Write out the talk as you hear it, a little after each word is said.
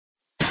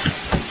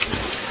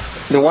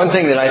The one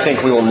thing that I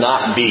think we will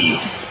not be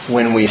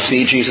when we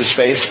see Jesus'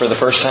 face for the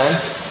first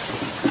time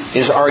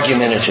is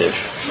argumentative.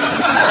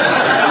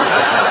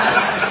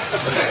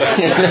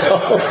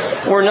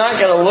 We're not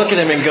going to look at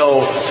Him and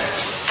go,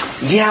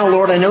 yeah,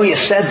 Lord, I know you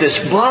said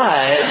this,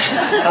 but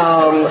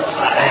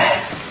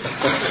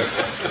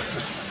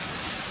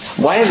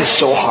why is it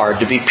so hard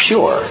to be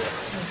pure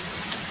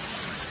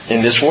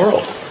in this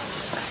world?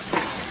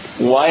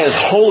 Why is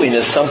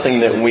holiness something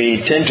that we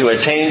tend to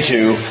attain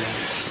to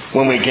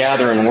when we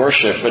gather and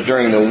worship, but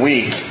during the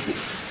week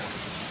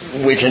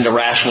we tend to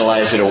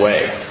rationalize it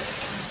away?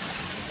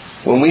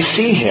 When we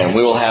see Him,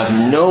 we will have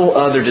no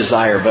other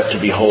desire but to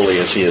be holy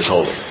as He is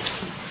holy.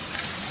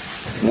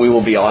 We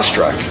will be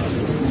awestruck.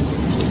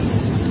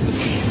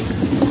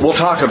 We'll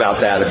talk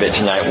about that a bit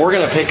tonight. We're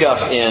going to pick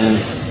up in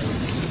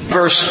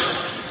verse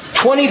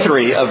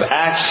 23 of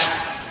Acts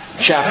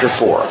chapter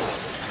 4,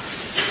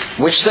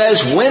 which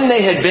says, when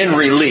they had been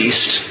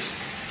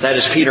released, that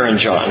is Peter and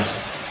John,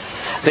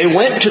 they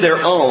went to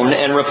their own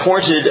and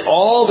reported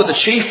all that the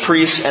chief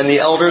priests and the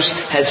elders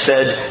had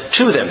said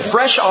to them.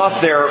 Fresh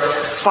off their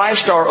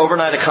 5-star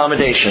overnight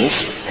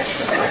accommodations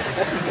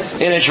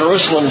in a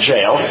Jerusalem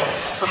jail,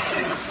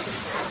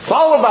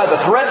 followed by the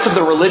threats of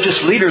the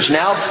religious leaders,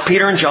 now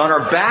Peter and John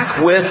are back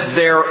with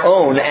their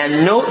own.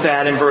 And note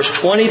that in verse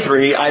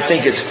 23, I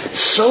think it's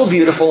so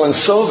beautiful and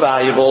so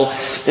valuable.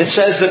 It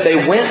says that they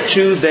went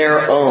to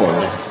their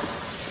own.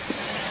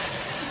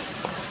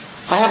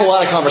 I have a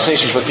lot of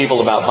conversations with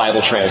people about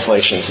Bible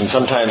translations, and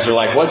sometimes they're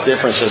like, what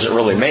difference does it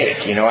really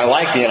make? I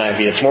like the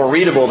NIV. It's more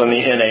readable than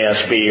the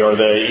NASB or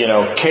the,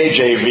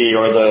 KJV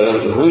or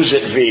the Who's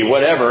It V,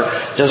 whatever.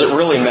 Does it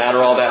really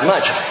matter all that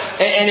much?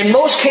 And in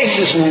most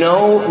cases,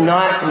 no,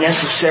 not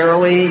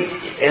necessarily,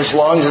 as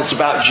long as it's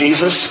about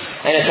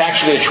Jesus, and it's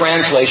actually a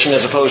translation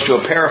as opposed to a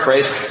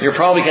paraphrase. You're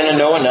probably going to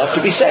know enough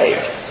to be saved.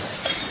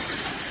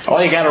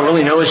 All you got to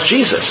really know is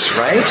Jesus,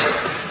 right?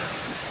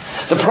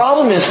 The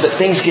problem is that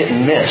things get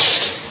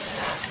missed.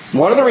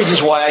 One of the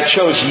reasons why I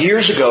chose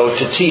years ago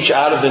to teach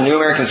out of the New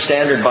American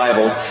Standard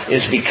Bible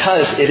is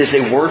because it is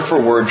a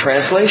word-for-word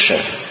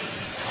translation.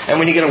 And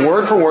when you get a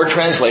word-for-word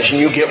translation,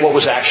 you get what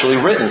was actually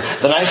written.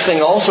 The nice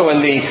thing also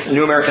in the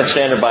New American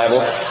Standard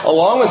Bible,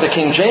 along with the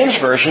King James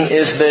Version,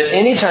 is that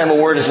any time a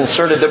word is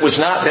inserted that was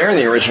not there in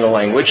the original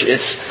language,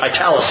 it's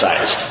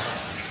italicized.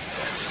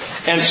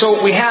 And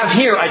so we have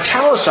here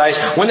italicized,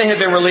 when they had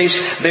been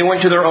released, they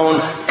went to their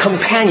own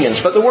companions.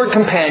 But the word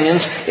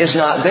companions is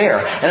not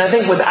there. And I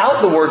think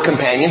without the word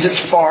companions, it's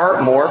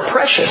far more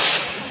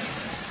precious.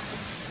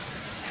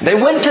 They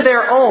went to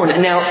their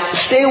own. Now,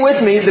 stay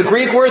with me. The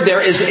Greek word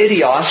there is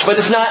idios, but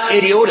it's not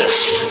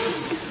idiotus.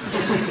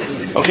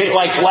 Okay,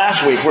 like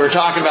last week we were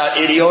talking about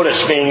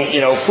idiotus being,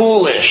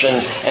 foolish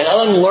and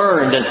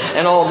unlearned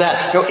and all of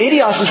that. No,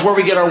 idios is where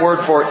we get our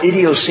word for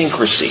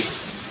idiosyncrasy.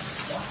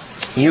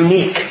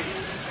 Unique.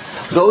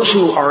 Those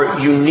who are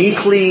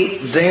uniquely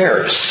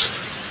theirs.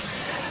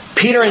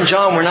 Peter and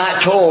John were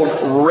not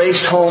told,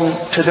 raced home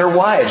to their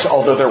wives,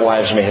 although their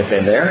wives may have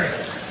been there.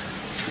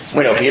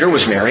 We know Peter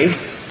was married.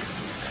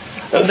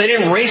 They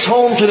didn't race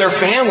home to their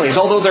families,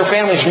 although their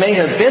families may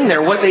have been there.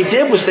 What they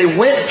did was they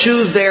went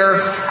to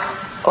their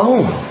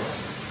own.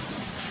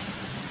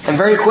 And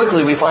very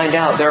quickly we find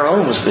out their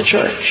own was the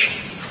church.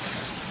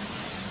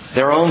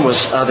 Their own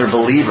was other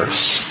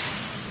believers.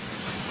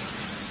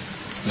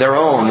 Their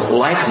own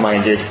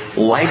like-minded,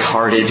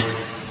 like-hearted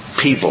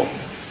people.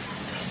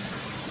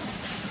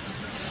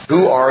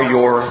 Who are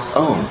your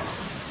own?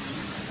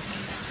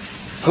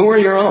 Who are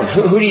your own?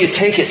 Who do you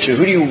take it to?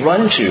 Who do you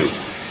run to?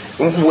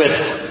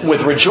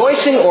 With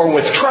rejoicing or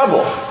with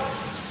trouble?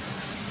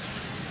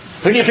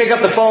 Who do you pick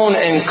up the phone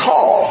and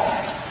call?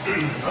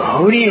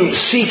 Who do you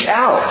seek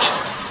out?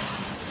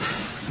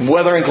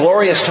 Whether in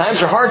glorious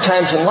times or hard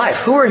times in life,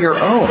 who are your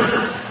own?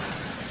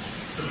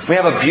 We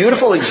have a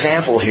beautiful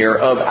example here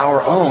of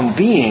our own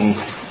being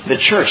the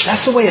church.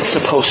 That's the way it's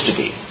supposed to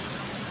be.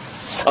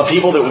 A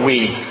people that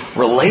we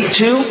relate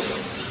to,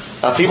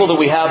 a people that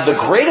we have the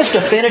greatest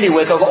affinity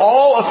with of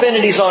all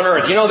affinities on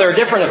earth. There are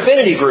different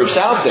affinity groups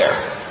out there.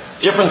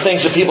 Different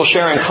things that people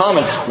share in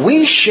common.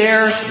 We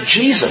share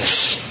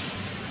Jesus.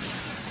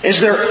 Is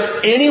there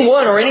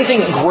anyone or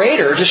anything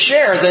greater to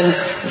share than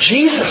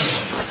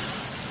Jesus?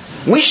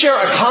 We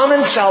share a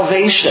common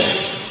salvation.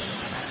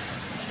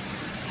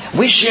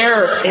 We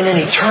share in an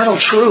eternal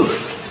truth.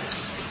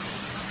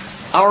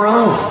 Our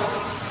own.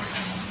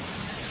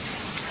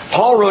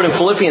 Paul wrote in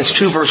Philippians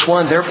 2 verse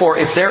 1, therefore,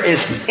 if there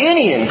is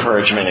any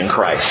encouragement in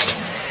Christ,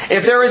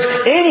 if there is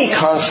any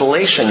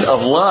consolation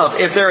of love,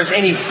 if there is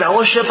any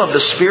fellowship of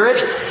the Spirit,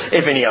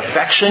 if any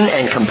affection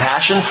and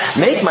compassion,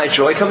 make my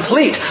joy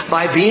complete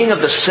by being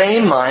of the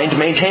same mind,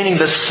 maintaining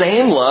the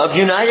same love,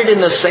 united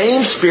in the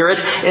same Spirit,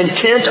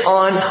 intent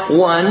on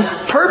one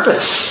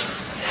purpose.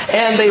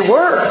 And they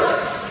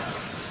were.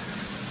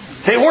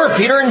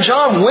 Peter and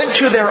John went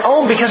to their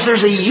own because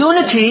there's a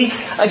unity,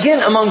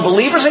 again, among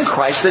believers in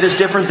Christ that is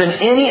different than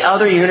any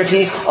other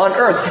unity on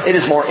earth. It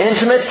is more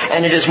intimate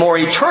and it is more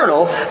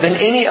eternal than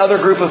any other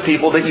group of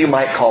people that you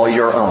might call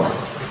your own.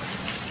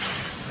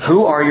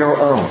 Who are your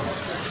own?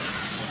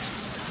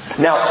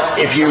 Now,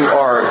 if you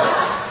are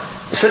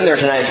sitting there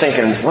tonight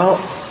thinking, well,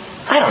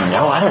 I don't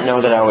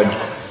know that I would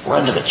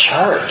run to the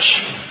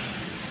church.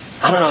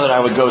 I don't know that I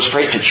would go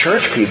straight to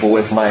church people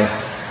with my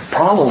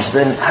problems.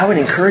 Then I would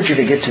encourage you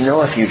to get to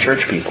know a few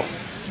church people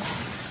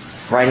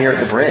right here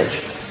at the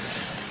bridge.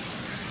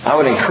 I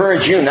would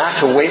encourage you not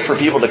to wait for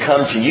people to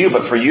come to you,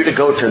 but for you to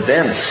go to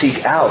them.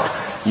 Seek out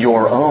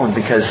your own,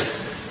 because,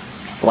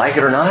 like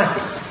it or not,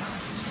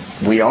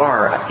 we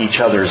are each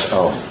other's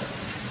own.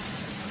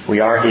 We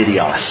are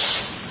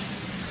idios.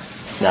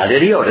 Not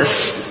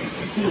idiotus.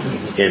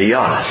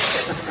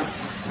 Idios.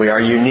 We are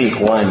unique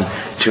one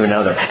to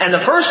another. And the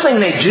first thing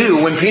they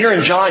do when Peter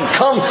and John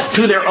come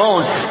to their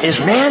own is,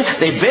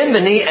 they bend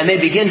the knee and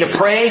they begin to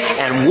pray.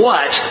 And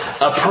what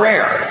a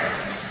prayer.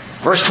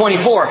 Verse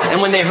 24,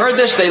 and when they heard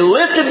this, they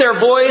lifted their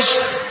voices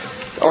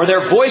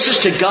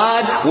to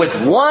God with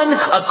one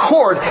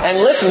accord. And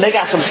listen, they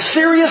got some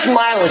serious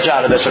mileage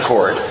out of this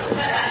accord.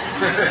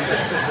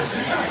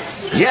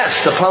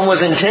 Yes, the pun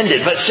was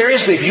intended. But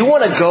seriously, if you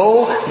want to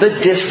go the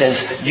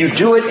distance, you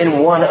do it in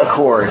one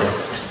accord.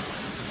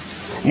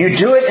 You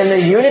do it in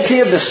the unity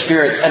of the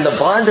Spirit and the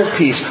bond of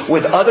peace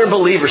with other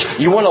believers.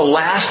 You want to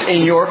last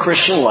in your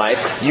Christian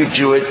life, you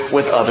do it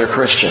with other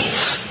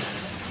Christians.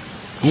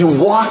 You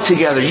walk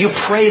together, you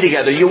pray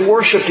together, you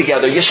worship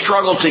together, you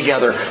struggle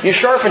together, you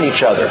sharpen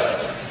each other.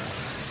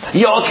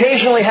 You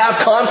occasionally have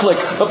conflict,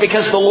 but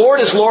because the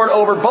Lord is Lord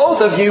over both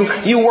of you,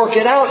 you work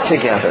it out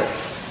together.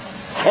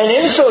 And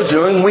in so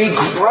doing, we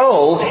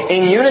grow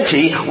in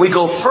unity. We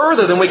go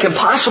further than we can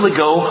possibly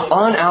go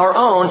on our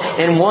own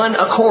in one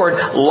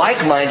accord,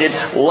 like-minded,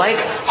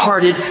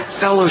 like-hearted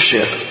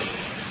fellowship.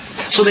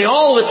 So they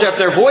all lift up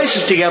their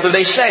voices together.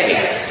 They say,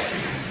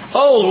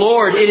 "O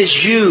Lord, it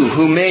is you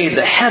who made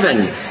the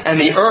heaven and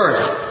the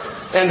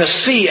earth and the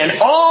sea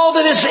and all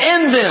that is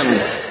in them."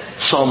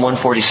 Psalm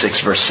 146,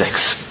 verse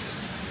 6.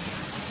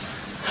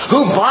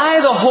 "Who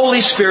by the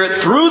Holy Spirit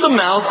through the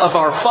mouth of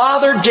our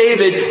father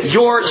David,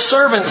 your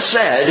servant,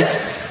 said,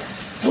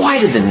 why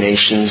did the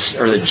nations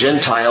or the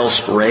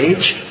Gentiles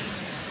rage?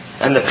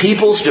 And the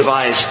peoples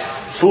devise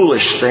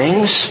foolish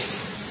things?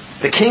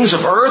 The kings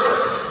of earth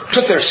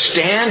took their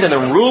stand, and the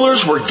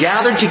rulers were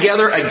gathered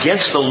together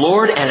against the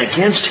Lord and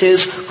against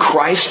His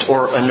Christ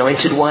or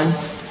Anointed One.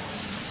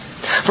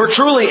 For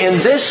truly in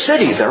this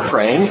city," they're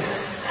praying,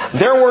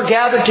 "there were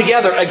gathered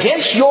together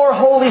against your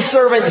holy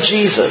servant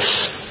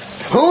Jesus,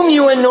 whom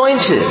you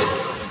anointed,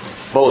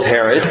 both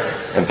Herod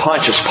and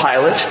Pontius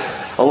Pilate,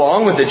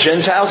 along with the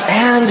Gentiles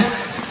and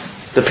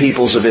the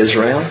peoples of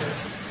Israel,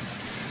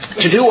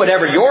 to do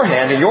whatever your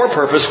hand and your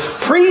purpose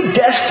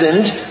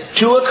predestined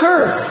to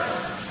occur.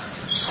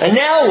 And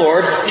now,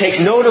 Lord, take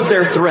note of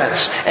their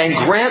threats and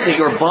grant that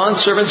your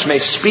bondservants may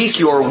speak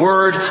your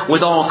word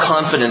with all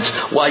confidence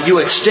while you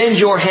extend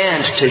your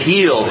hand to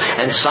heal,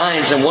 and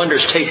signs and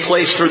wonders take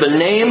place through the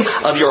name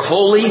of your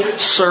holy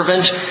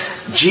servant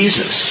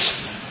Jesus."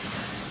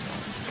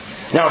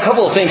 Now, a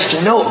couple of things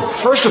to note.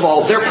 First of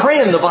all, they're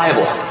praying the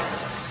Bible.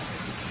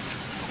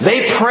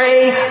 They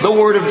pray the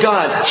Word of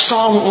God.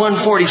 Psalm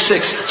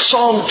 146,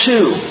 Psalm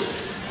 2.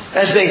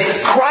 As they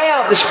cry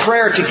out this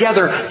prayer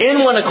together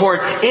in one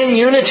accord, in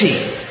unity.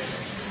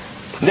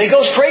 They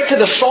go straight to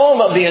the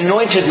Psalm of the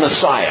anointed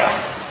Messiah.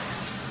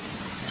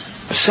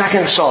 The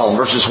second Psalm,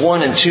 verses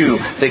 1 and 2,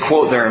 they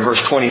quote there in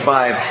verse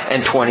 25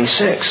 and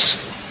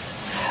 26.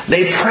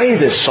 They pray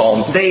this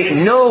psalm. They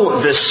know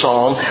this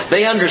psalm.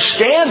 They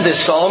understand this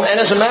psalm. And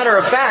as a matter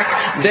of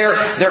fact,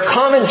 their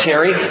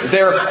commentary,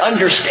 their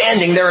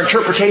understanding, their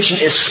interpretation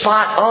is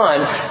spot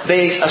on.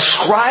 They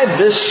ascribe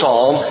this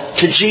psalm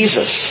to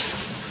Jesus.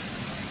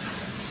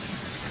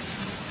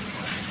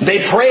 They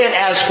pray it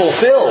as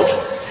fulfilled.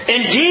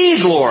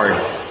 Indeed, Lord,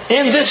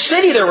 in this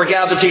city there were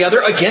gathered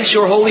together against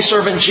your holy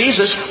servant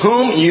Jesus,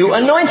 whom you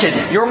anointed,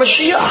 your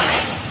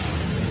Mashiach.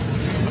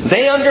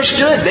 They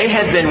understood, they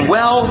had been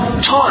well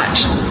taught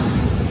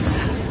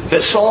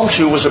that Psalm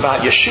 2 was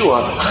about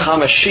Yeshua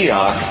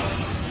HaMashiach,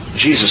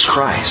 Jesus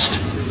Christ.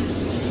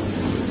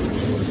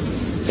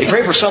 They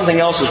pray for something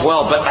else as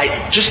well, but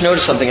I just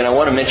noticed something and I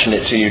want to mention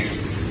it to you.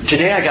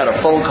 Today I got a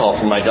phone call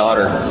from my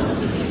daughter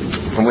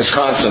from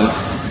Wisconsin.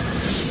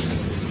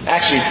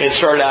 Actually, it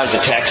started out as a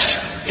text.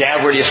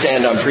 "Dad, where do you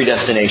stand on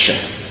predestination?"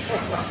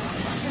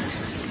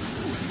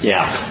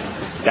 Yeah,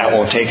 that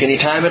won't take any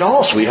time at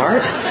all,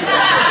 sweetheart.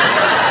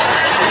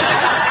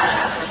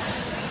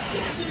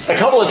 A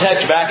couple of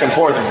texts back and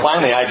forth, and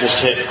finally I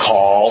just hit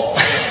call.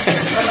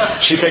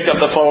 She picked up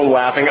the phone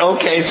laughing.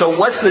 "Okay, so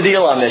what's the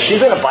deal on this?"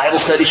 She's in a Bible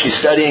study, she's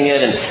studying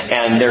it,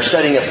 and they're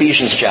studying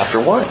Ephesians chapter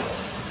 1.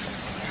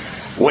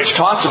 Which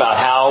talks about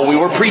how we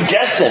were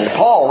predestined.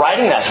 Paul,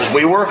 writing that, says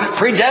we were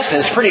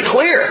predestined. It's pretty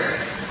clear.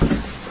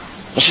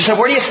 And she said,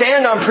 where do you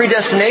stand on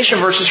predestination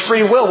versus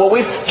free will? Well,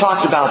 we've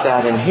talked about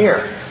that in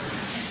here.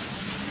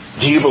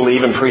 Do you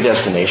believe in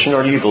predestination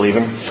or do you believe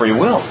in free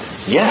will?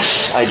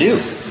 Yes, I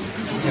do.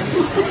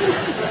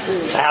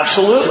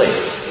 Absolutely.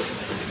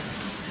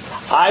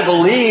 I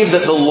believe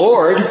that the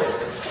Lord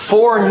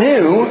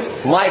foreknew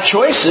my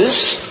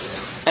choices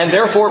and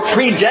therefore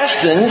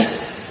predestined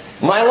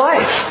my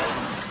life.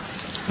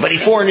 But He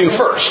foreknew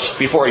first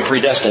before He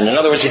predestined. In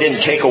other words, He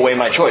didn't take away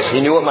my choice. He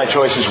knew what my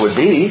choices would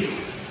be.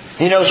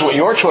 He knows what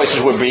your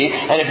choices would be.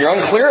 And if you're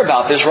unclear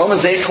about this,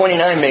 Romans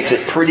 8:29 makes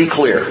it pretty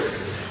clear.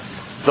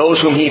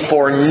 Those whom He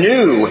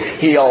foreknew,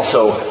 He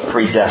also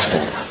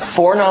predestined.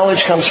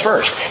 Foreknowledge comes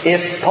first.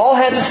 If Paul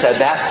hadn't said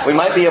that, we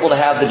might be able to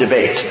have the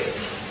debate.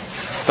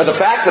 But the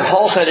fact that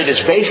Paul said it is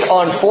based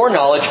on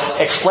foreknowledge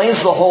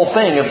explains the whole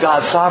thing of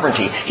God's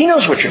sovereignty. He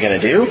knows what you're going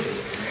to do.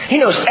 He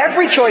knows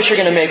every choice you're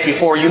going to make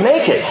before you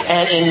make it.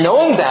 And in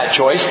knowing that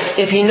choice,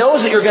 if He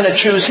knows that you're going to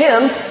choose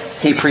Him,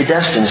 He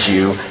predestines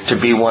you to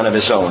be one of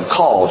His own.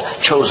 Called,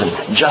 chosen,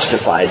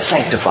 justified,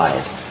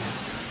 sanctified.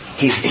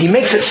 He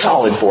makes it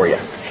solid for you.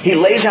 He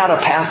lays out a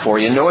path for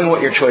you, knowing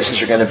what your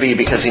choices are going to be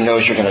because He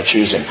knows you're going to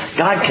choose Him.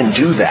 God can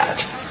do that.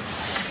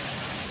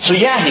 So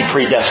yeah, He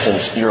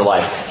predestines your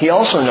life. He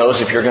also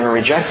knows if you're going to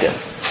reject Him.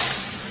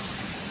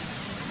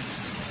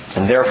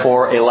 And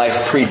therefore, a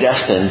life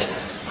predestined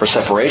for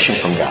separation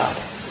from God.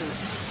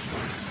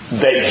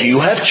 That you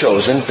have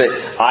chosen,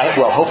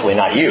 hopefully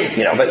not you,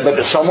 but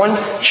that someone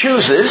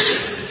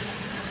chooses.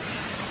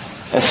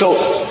 And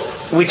so,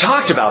 we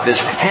talked about this,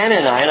 Hannah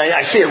and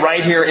I see it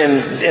right here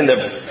in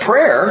the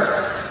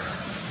prayer.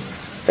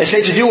 They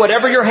say to do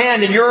whatever your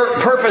hand and your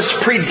purpose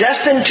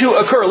predestined to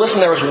occur. Listen,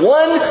 there was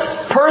one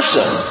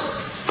person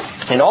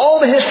in all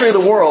the history of the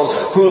world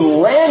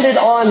who landed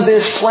on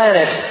this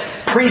planet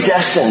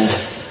predestined.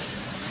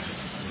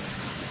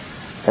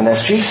 And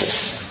that's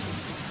Jesus.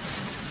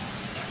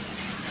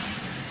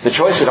 The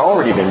choice had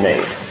already been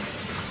made.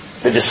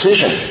 The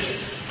decision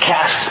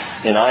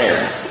cast in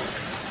iron.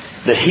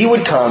 That He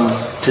would come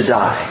to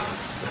die.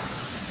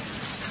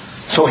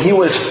 So He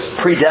was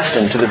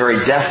predestined to the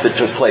very death that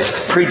took place.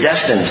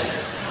 Predestined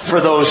for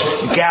those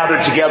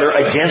gathered together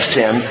against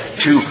Him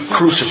to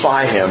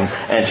crucify Him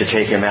and to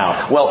take Him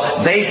out.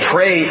 Well, they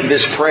pray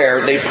this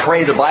prayer. They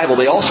pray the Bible.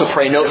 They also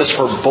pray, note this,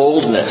 for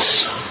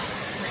boldness.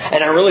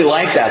 And I really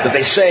like that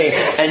they say,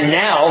 and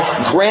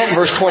now, grant,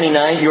 verse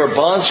 29, your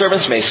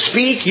bondservants may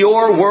speak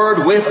your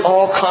word with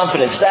all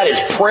confidence. That is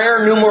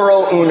prayer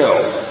numero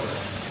uno.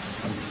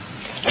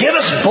 Give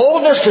us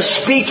boldness to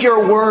speak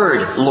your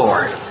word,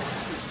 Lord.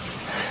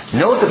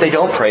 Note that they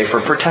don't pray for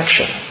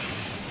protection.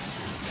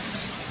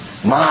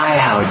 My,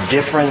 how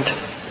different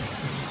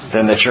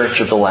than the church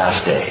of the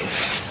last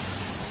days.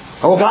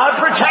 Oh God,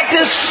 protect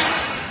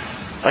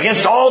us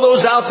against all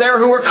those out there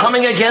who are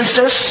coming against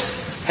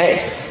us.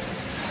 Hey,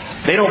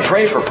 they don't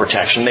pray for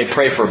protection. They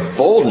pray for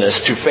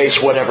boldness to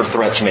face whatever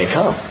threats may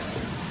come.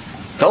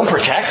 Don't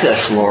protect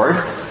us, Lord.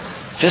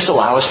 Just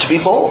allow us to be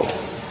bold.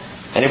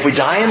 And if we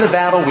die in the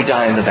battle, we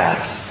die in the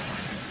battle.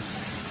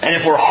 And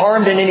if we're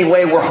harmed in any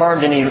way, we're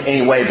harmed in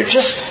any way. But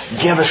just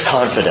give us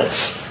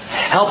confidence.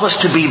 Help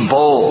us to be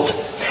bold.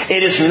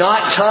 It is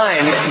not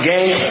time,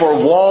 gang, for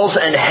walls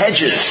and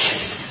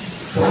hedges.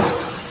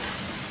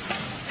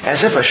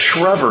 As if a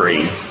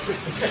shrubbery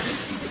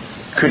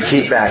could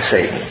keep back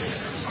Satan.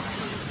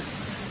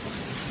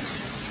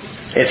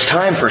 It's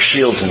time for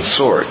shields and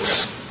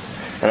swords.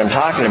 And I'm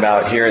talking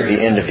about here at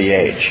the end of the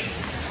age.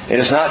 It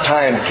is not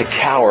time to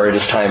cower. It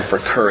is time for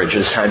courage. It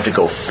is time to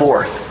go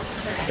forth.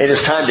 It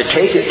is time to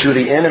take it to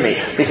the enemy.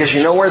 Because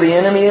you know where the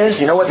enemy is?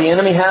 You know what the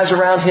enemy has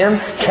around him?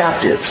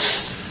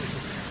 Captives.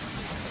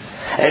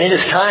 And it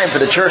is time for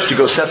the church to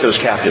go set those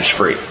captives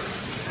free.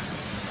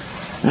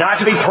 Not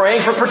to be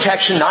praying for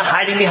protection, not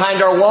hiding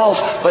behind our walls,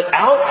 but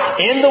out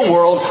in the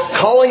world,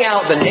 calling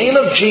out the name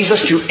of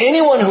Jesus to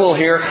anyone who will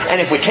hear. And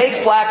if we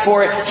take flack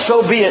for it,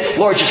 so be it.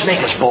 Lord, just make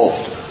us bold.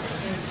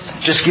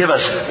 Just give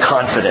us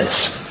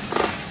confidence.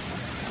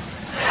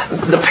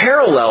 The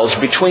parallels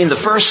between the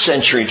first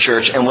century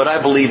church and what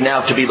I believe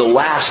now to be the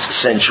last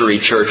century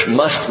church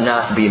must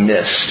not be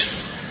missed.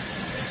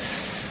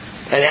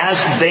 And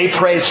as they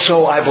prayed,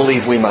 so I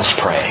believe we must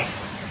pray.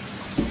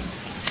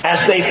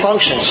 As they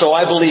function, so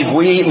I believe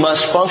we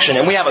must function.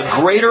 And we have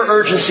a greater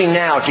urgency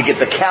now to get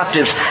the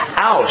captives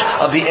out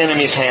of the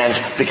enemy's hands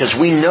because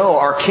we know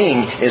our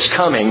King is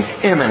coming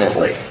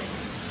imminently.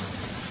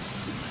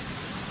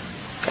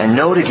 And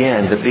note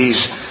again that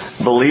these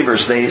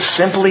believers, they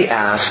simply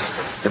ask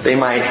that they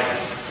might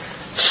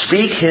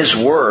speak His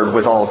word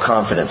with all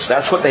confidence.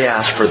 That's what they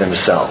ask for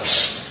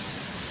themselves.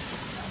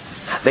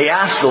 They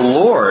ask the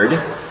Lord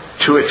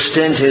to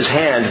extend His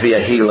hand via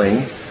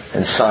healing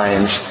and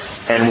signs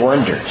and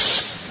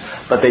wonders.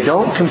 But they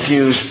don't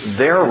confuse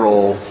their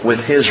role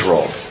with His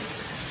role.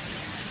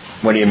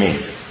 What do you mean?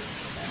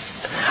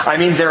 I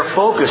mean, their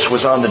focus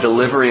was on the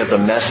delivery of the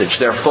message.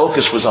 Their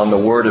focus was on the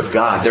Word of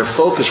God. Their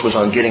focus was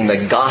on getting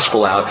the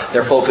gospel out.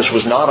 Their focus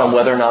was not on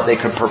whether or not they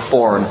could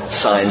perform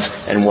signs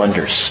and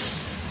wonders.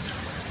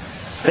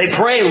 They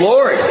pray,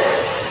 Lord,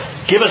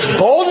 give us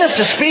boldness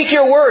to speak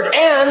your word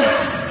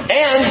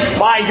and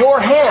by your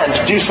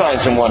hand do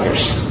signs and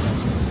wonders.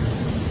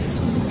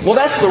 Well,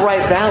 that's the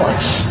right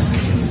balance.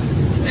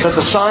 Because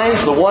the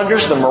signs, the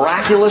wonders, the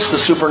miraculous, the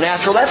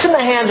supernatural, that's in the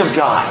hand of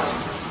God.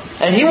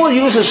 And He will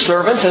use His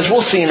servants, as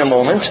we'll see in a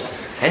moment.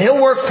 And He'll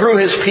work through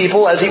His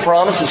people as He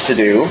promises to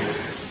do.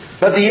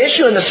 But the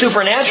issue in the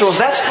supernatural is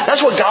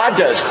that's what God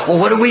does. Well,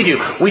 what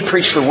do? We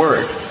preach the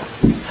Word.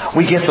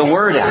 We get the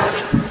Word out.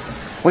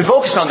 We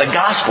focus on the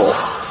gospel,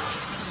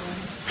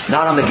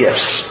 not on the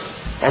gifts.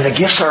 And the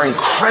gifts are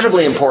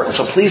incredibly important,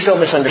 so please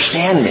don't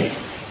misunderstand me.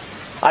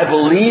 I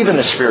believe in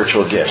the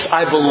spiritual gifts.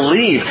 I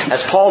believe,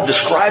 as Paul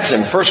describes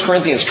them, 1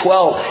 Corinthians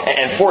 12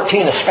 and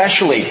 14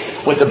 especially,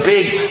 with the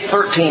big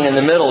 13 in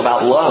the middle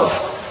about love.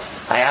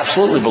 I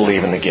absolutely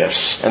believe in the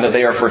gifts, and that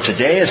they are for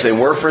today as they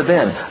were for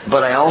then.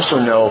 But I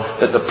also know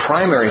that the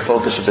primary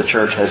focus of the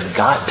church has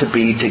got to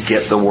be to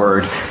get the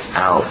Word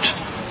out.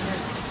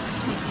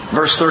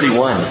 Verse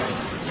 31.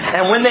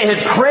 And when they had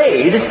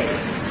prayed,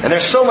 and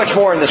there's so much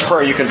more in this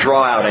prayer you can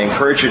draw out. I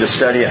encourage you to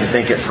study it and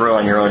think it through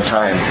on your own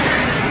time.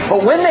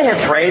 But when they had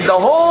prayed, the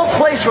whole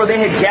place where they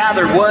had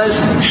gathered was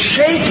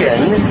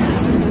shaken,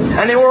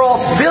 and they were all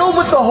filled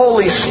with the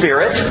Holy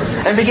Spirit,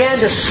 and began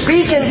to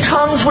speak in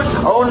tongues with...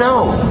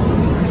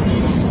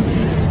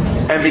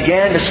 and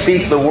began to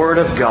speak the Word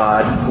of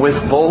God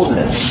with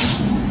boldness.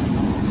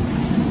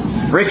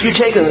 Rick, you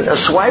take a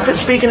swipe at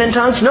speaking in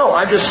tongues? No,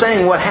 I'm just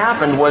saying what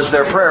happened was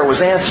their prayer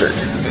was answered.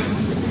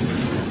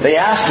 They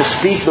asked to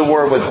speak the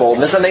Word with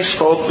boldness, and they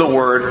spoke the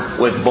Word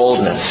with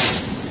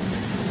boldness.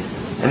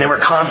 And they were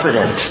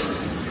confident.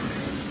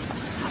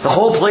 The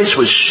whole place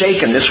was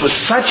shaken. This was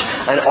such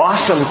an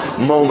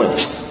awesome moment.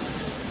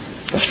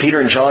 As Peter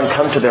and John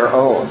come to their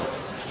own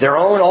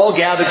all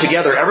gathered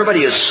together.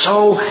 Everybody is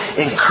so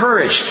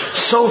encouraged,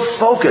 so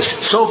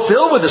focused, so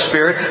filled with the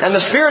Spirit, and the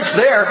Spirit's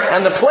there,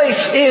 and the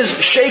place is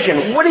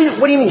shaken. What do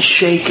you mean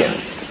shaken?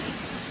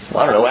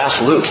 Well, I don't know,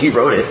 ask Luke, he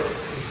wrote it.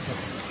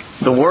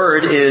 The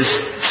word is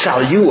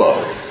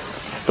saluo.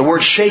 The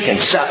word shaken,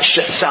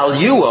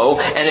 saluo,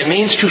 and it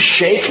means to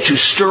shake, to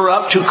stir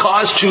up, to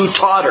cause to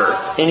totter.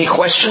 Any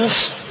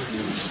questions?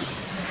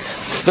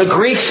 The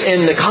Greeks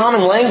in the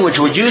common language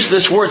would use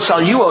this word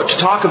saluo to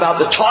talk about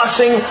the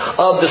tossing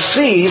of the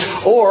seas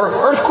or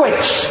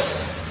earthquakes.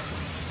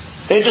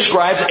 It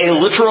describes a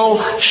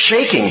literal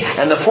shaking.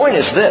 And the point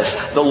is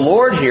this. The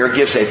Lord here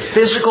gives a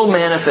physical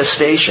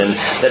manifestation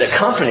that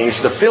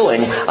accompanies the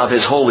filling of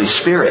His Holy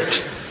Spirit.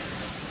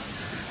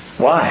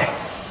 Why?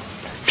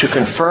 To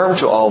confirm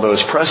to all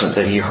those present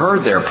that He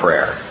heard their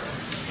prayer.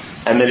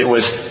 And that it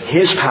was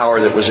His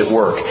power that was at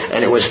work.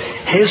 And it was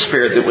His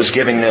Spirit that was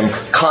giving them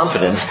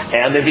confidence.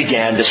 And they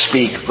began to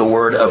speak the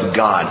Word of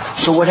God.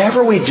 So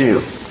whatever we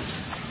do,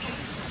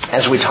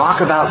 as we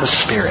talk about the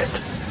Spirit,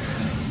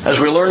 as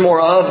we learn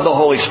more of the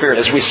Holy Spirit,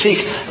 as we seek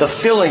the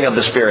filling of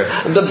the Spirit,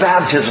 the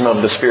baptism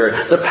of the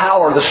Spirit, the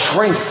power, the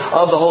strength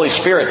of the Holy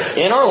Spirit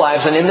in our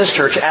lives and in this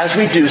church, as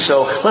we do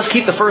so, let's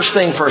keep the first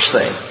thing.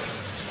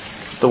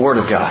 The Word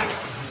of God.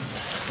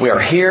 We are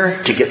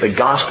here to get the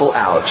gospel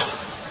out,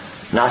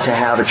 not to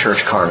have a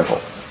church carnival.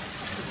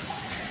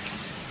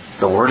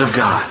 The Word of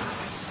God.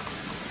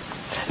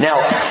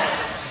 Now,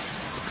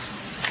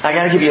 I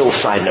got to give you a little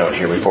side note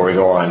here before we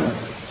go on.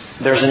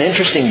 There's an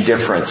interesting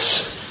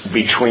difference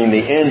between the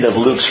end of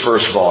Luke's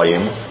first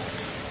volume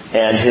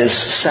and his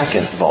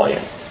second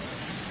volume.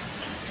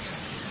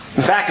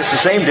 In fact, it's the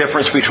same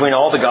difference between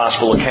all the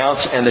gospel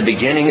accounts and the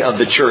beginning of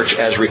the church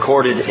as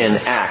recorded in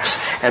Acts.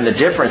 And the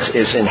difference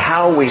is in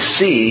how we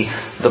see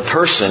the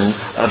person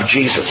of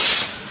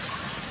Jesus.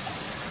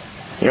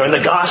 You know, in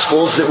the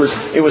Gospels,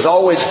 it was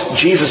always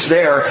Jesus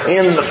there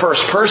in the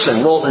first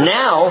person. Well,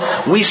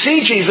 now we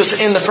see Jesus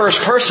in the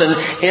first person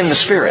in the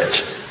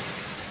Spirit.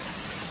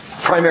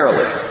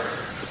 Primarily.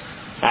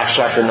 Acts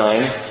chapter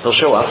 9, he'll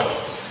show up.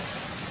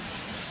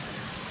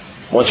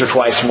 Once or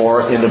twice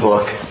more in the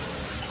book.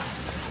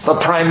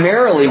 But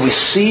primarily we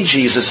see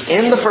Jesus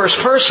in the first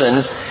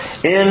person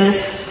in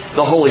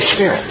the Holy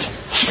Spirit.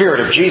 Spirit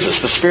of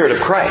Jesus, the Spirit of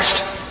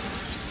Christ.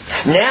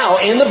 Now,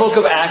 in the book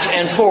of Acts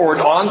and forward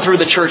on through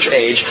the church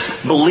age,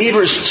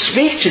 believers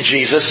speak to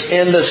Jesus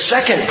in the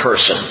second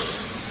person.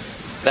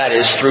 That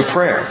is, through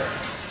prayer.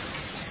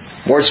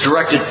 Words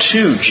directed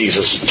to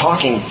Jesus,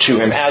 talking to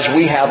Him as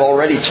we have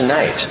already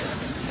tonight.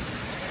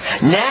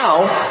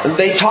 Now,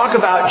 they talk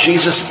about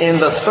Jesus in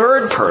the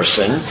third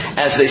person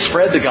as they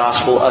spread the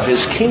gospel of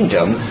His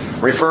kingdom,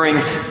 referring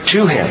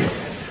to Him.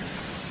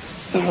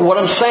 What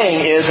I'm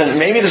saying is, and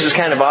maybe this is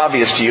kind of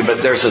obvious to you,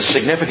 but there's a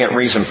significant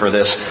reason for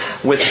this.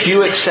 With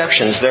few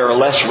exceptions, there are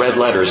less red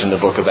letters in the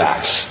book of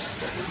Acts.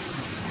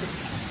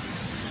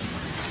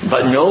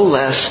 But no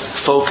less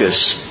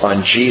focus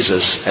on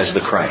Jesus as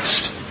the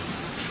Christ.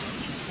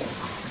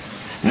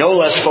 No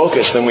less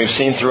focus than we've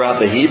seen throughout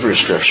the Hebrew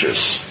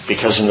Scriptures.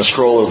 Because in the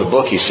scroll of the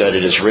book, He said,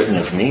 "It is written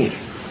of me."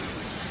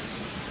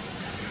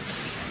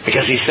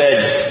 Because He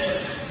said,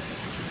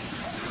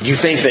 you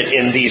think that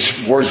in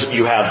these words that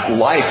you have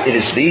life, it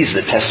is these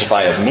that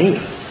testify of me.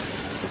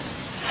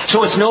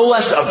 So it's no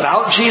less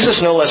about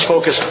Jesus, no less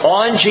focused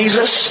on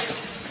Jesus.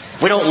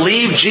 We don't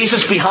leave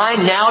Jesus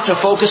behind now to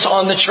focus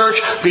on the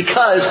church,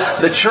 because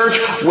the church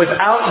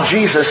without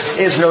Jesus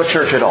is no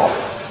church at all.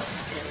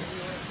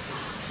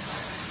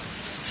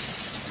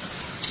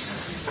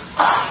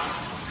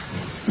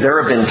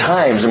 There have been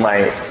times in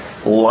my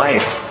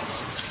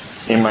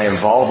life, in my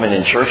involvement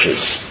in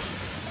churches,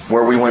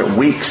 where we went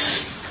weeks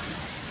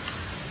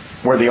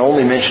where the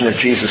only mention of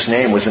Jesus'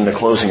 name was in the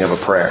closing of a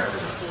prayer.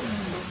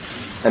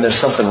 And there's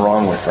something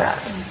wrong with that.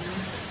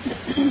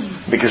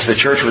 Because the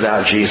church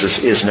without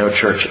Jesus is no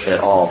church at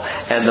all.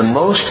 And the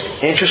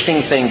most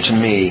interesting thing to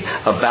me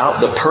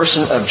about the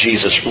person of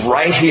Jesus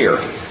right here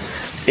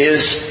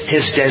is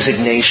His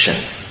designation.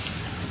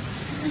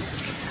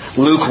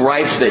 Luke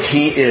writes that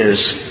He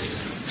is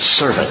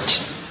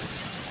servant.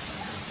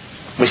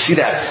 We see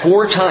that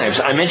 4 times.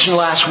 I mentioned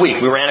last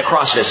week, we ran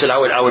across it. I said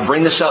I would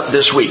bring this up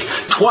this week.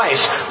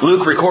 Twice,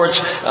 Luke records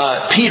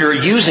Peter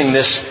using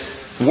this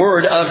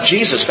word of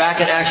Jesus. Back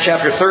in Acts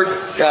chapter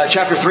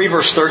 3,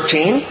 verse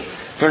 13.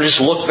 If you want to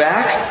just look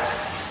back.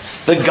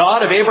 The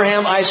God of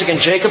Abraham, Isaac, and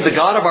Jacob, the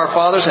God of our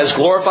fathers, has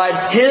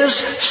glorified His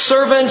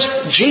servant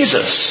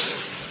Jesus,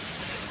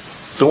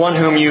 the one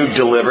whom you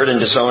delivered and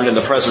disowned in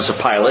the presence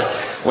of Pilate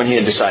when he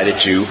had decided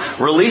to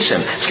release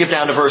Him. Skip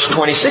down to verse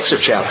 26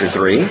 of chapter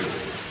 3.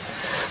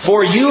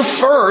 For you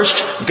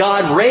first,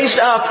 God raised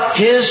up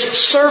His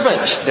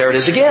servant. There it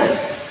is again.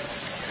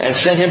 And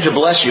sent Him to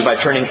bless you by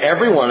turning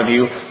every one of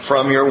you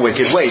from your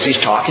wicked ways. He's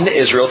talking to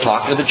Israel,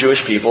 talking to the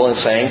Jewish people, and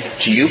saying,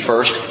 to you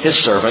first, His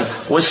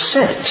servant was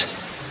sent.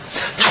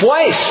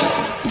 Twice,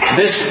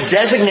 this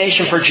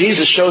designation for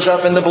Jesus shows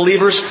up in the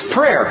believer's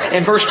prayer.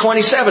 In verse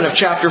 27 of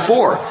chapter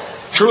 4.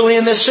 Truly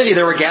in this city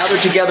there were gathered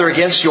together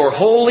against your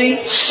holy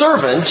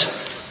servant,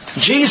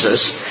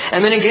 Jesus.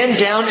 And then again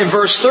down in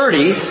verse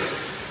 30,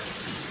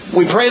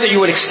 we pray that you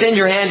would extend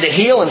your hand to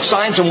heal and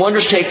signs and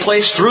wonders take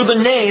place through the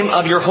name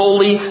of your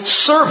holy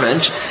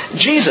servant,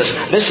 Jesus.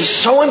 This is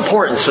so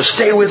important, so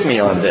stay with me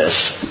on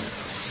this.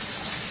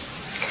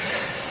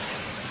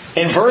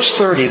 In verse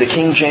 30, the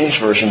King James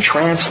Version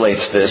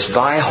translates this,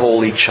 thy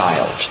holy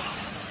child.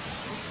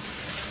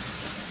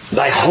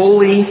 Thy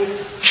holy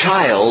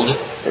child,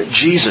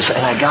 Jesus.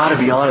 And I gotta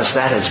be honest,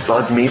 that has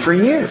bugged me for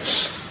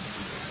years.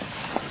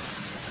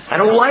 I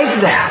don't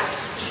like that.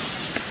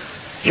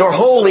 Your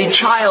holy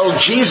child,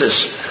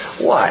 Jesus.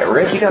 Why,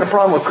 Rick? You got a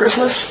problem with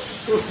Christmas?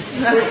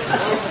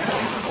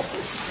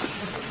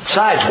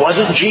 Besides,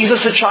 wasn't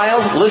Jesus a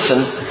child? Listen,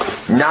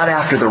 not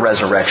after the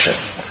resurrection.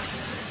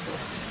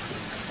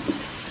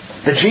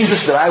 The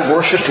Jesus that I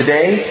worship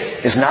today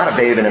is not a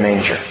babe in a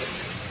manger.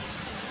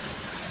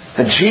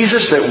 The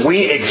Jesus that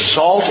we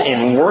exalt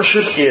in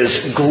worship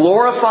is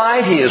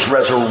glorified. He is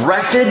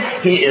resurrected.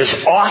 He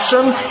is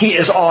awesome. He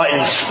is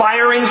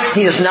awe-inspiring.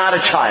 He is not a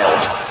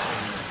child.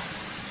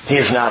 He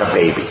is not a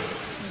baby.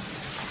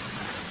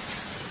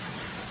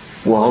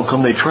 Well, how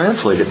come they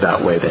translate it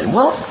that way then?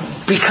 Well,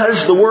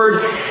 because the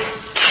word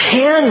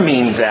can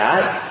mean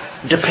that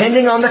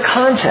depending on the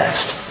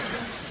context.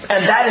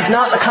 And that is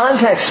not the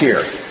context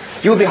here.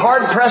 You would be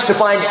hard-pressed to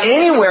find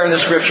anywhere in the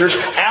Scriptures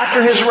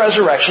after His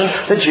resurrection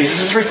that Jesus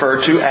is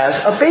referred to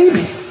as a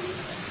baby.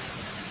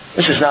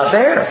 It's just not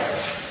there.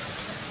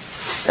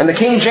 And the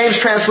King James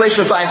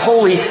translation of thy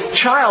holy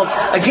child,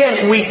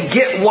 again, we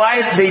get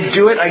why they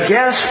do it, I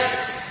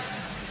guess.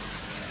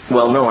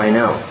 Well, no, I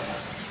know.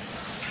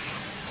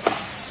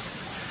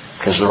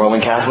 Because of the Roman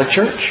Catholic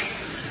Church.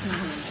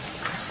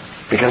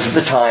 Because at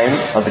the time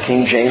of the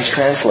King James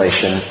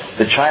translation,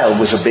 the child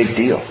was a big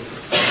deal.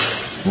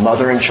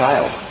 Mother and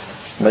child.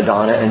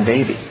 Madonna and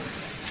baby.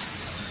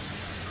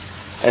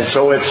 And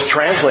so it's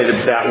translated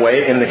that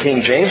way in the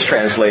King James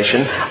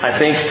translation. I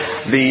think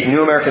the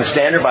New American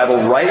Standard Bible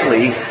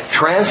rightly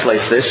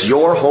translates this,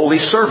 your holy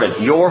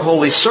servant, your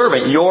holy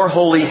servant, your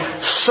holy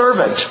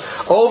servant.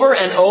 Over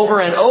and over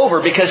and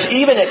over, because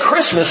even at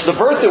Christmas, the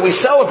birth that we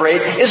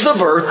celebrate is the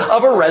birth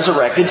of a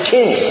resurrected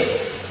King.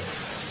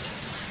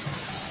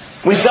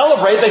 We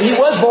celebrate that He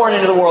was born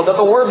into the world, that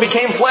the Word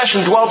became flesh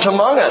and dwelt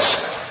among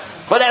us.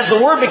 But as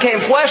the Word became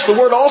flesh, the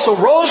Word also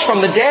rose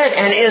from the dead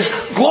and is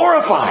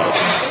glorified.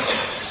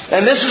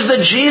 And this is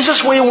the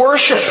Jesus we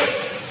worship.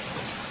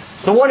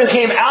 The one who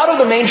came out of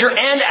the manger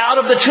and out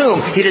of the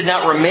tomb. He did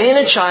not remain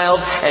a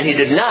child, and He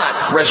did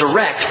not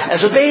resurrect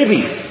as a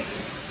baby.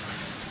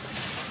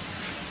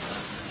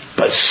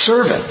 But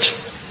servant.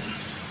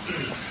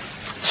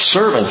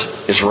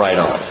 Servant is right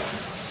on.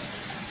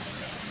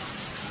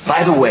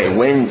 By the way,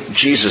 when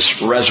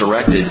Jesus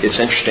resurrected, it's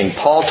interesting,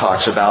 Paul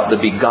talks about the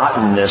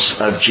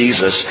begottenness of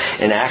Jesus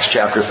in Acts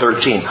chapter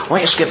 13. Why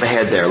don't you skip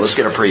ahead there? Let's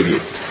get a preview.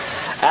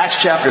 Acts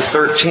chapter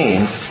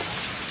 13,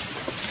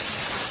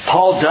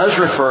 Paul does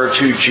refer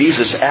to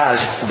Jesus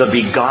as the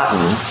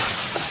begotten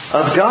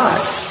of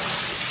God.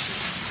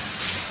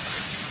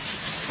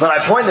 But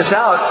I point this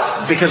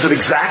out because of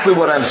exactly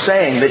what I'm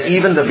saying, that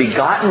even the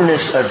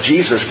begottenness of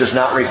Jesus does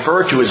not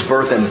refer to His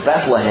birth in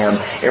Bethlehem.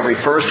 It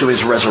refers to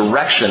His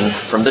resurrection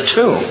from the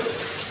tomb.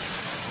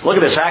 Look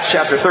at this, Acts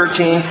chapter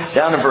 13,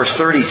 down in verse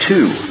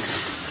 32.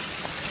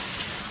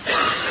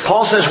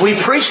 Paul says, we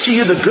preach to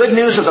you the good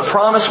news of the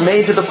promise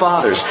made to the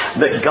fathers,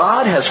 that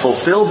God has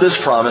fulfilled this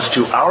promise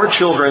to our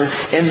children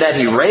in that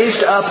He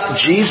raised up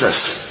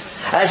Jesus.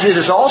 As it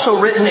is also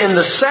written in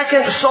the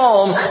second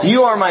psalm,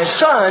 you are my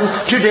son,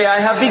 today I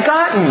have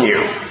begotten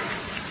you.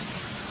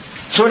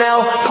 So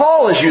now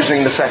Paul is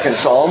using the second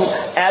psalm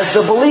as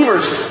the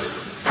believer's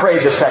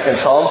prayed the second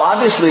psalm.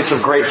 Obviously it's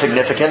of great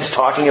significance,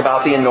 talking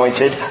about the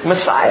anointed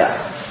Messiah.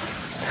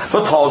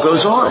 But Paul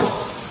goes on.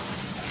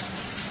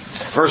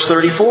 Verse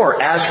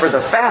 34, as for the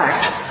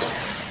fact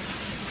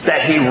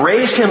that He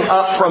raised Him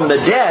up from the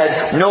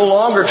dead, no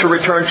longer to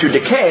return to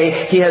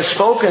decay, He has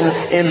spoken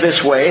in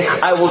this way,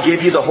 I will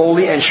give you the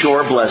holy and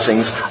sure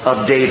blessings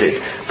of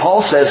David.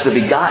 Paul says the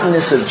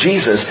begottenness of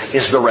Jesus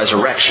is the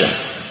resurrection.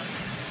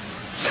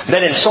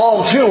 Then in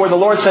Psalm 2, where the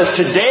Lord says,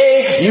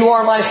 today you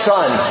are my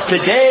son,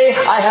 today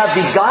I have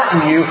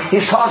begotten you,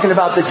 He's talking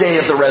about the day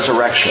of the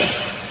resurrection,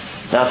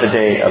 not the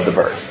day of the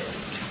birth.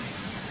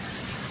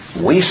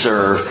 We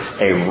serve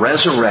a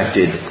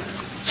resurrected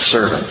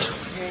servant.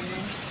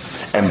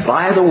 And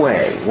by the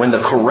way, when the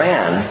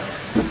Quran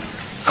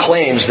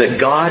claims that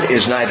God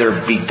is neither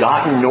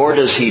begotten nor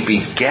does He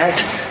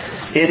beget,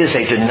 it is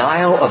a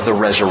denial of the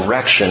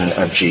resurrection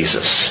of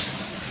Jesus.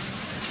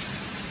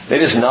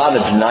 It is not a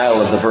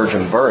denial of the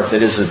virgin birth.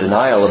 It is a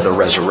denial of the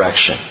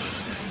resurrection.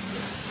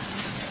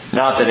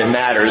 Not that it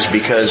matters,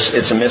 because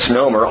it's a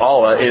misnomer.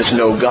 Allah is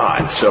no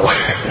God. So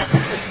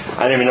I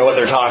don't even know what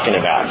they're talking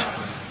about.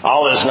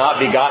 Allah is not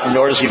begotten,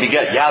 nor does He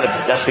beget. Yeah,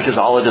 that's because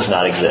Allah does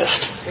not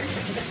exist.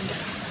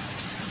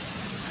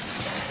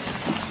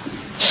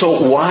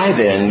 So why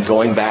then,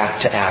 going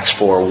back to Acts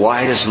 4,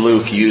 why does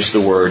Luke use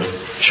the word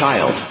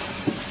child?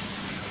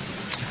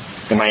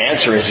 And my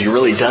answer is he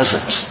really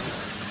doesn't.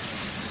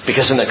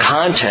 Because in the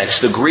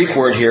context, the Greek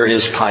word here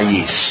is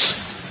pais.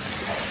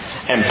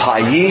 And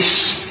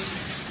pais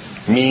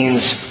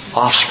means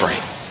offspring.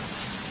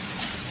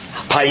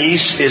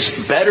 Pais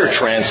is better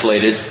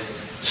translated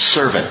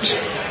servant.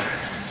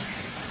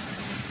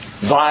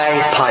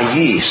 Thy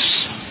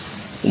pais,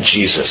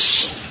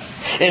 Jesus.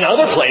 In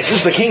other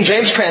places, the King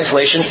James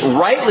translation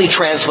rightly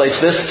translates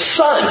this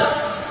son.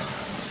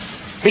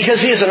 Because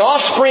he is an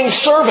offspring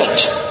servant.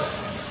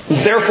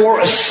 Therefore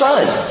a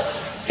son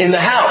in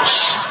the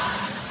house.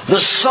 The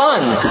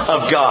Son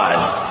of God.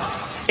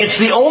 It's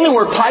the only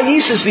word,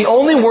 pais is the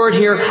only word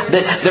here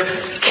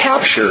that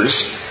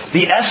captures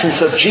the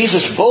essence of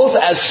Jesus both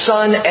as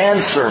son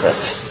and servant.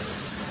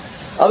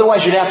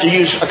 Otherwise you'd have to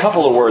use a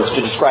couple of words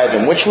to describe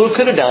him, which Luke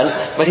could have done,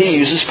 but he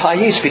uses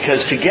pais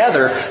because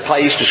together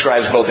pais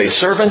describes both a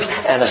servant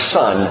and a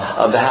son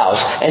of the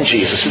house, and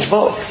Jesus is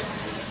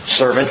both.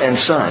 Servant and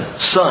son.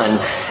 Son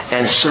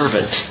and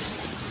servant.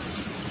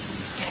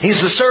 He's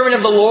the servant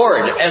of the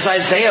Lord, as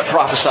Isaiah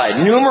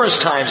prophesied numerous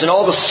times in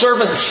all the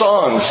servant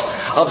songs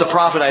of the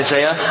prophet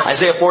Isaiah.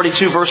 Isaiah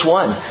 42 verse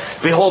 1.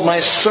 Behold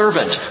my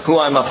servant who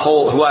I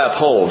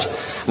uphold.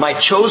 My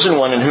chosen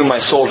one in whom my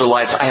soul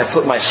delights. I have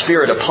put my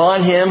spirit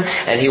upon him,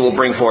 and he will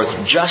bring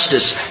forth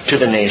justice to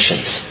the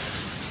nations.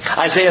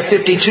 Isaiah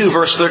 52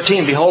 verse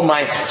 13. Behold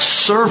my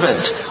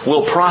servant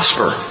will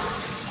prosper.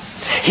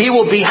 He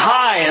will be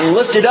high and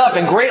lifted up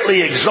and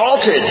greatly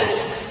exalted.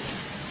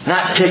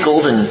 Not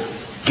tickled and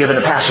given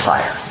a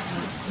pacifier.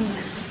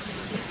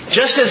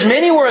 Just as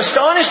many were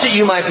astonished at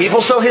you, my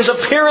people, so his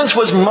appearance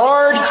was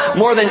marred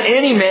more than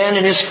any man,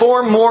 and his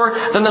form more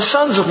than the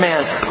sons of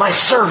man. My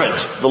servant,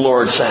 the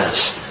Lord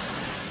says.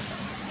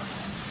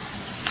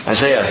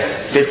 Isaiah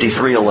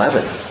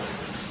 53:11.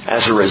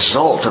 As a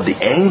result of the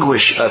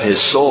anguish of his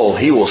soul,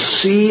 he will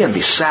see and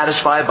be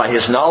satisfied by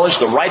his knowledge.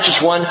 The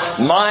righteous one,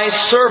 my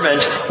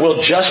servant,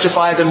 will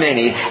justify the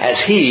many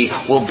as he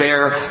will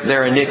bear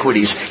their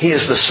iniquities. He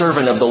is the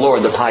servant of the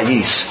Lord, the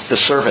pais, the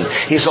servant.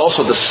 He's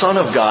also the Son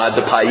of God,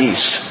 the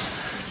pais,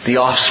 the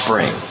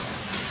offspring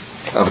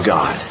of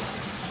God.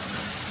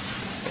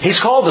 He's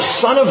called the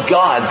Son of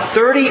God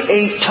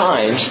 38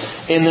 times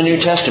in the New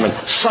Testament.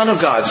 Son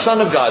of God,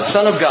 Son of God,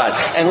 Son of God.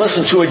 And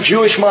listen, to a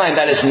Jewish mind,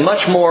 that is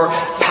much more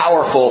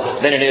powerful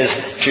than it is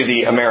to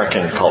the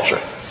American culture.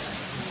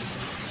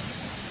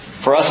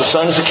 For us, a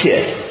son is a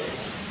kid.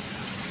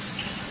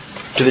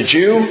 To the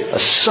Jew, a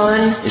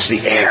son is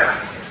the heir.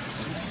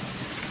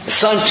 The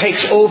son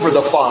takes over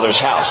the father's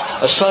house.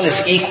 A son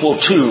is equal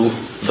to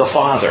the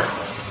father.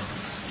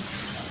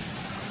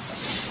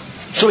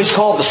 So he's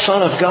called the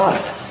Son of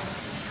God.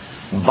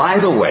 By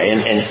the way,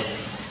 and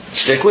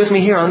stick with me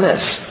here on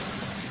this.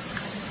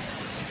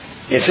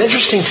 It's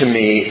interesting to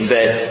me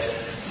that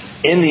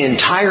in the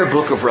entire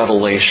book of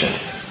Revelation,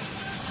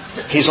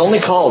 he's only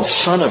called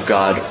Son of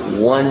God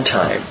one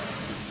time.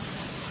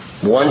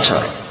 One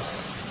time.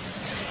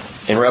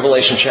 In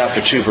Revelation chapter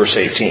 2, verse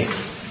 18.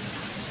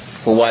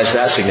 Well, why is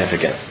that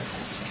significant?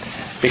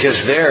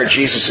 Because there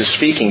Jesus is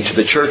speaking to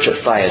the church at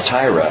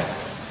Thyatira,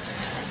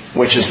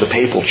 which is the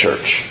papal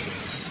church.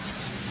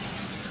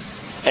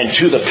 And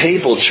to the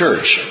papal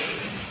church,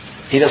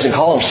 he doesn't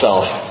call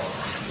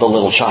himself the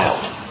little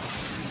child.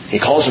 He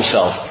calls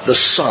himself the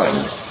Son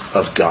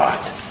of God.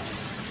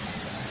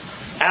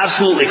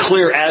 Absolutely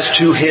clear as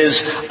to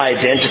his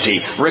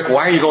identity. Rick,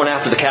 why are you going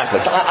after the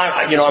Catholics?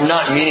 I'm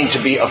not meaning to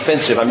be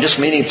offensive. I'm just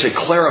meaning to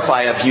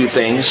clarify a few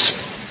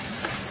things.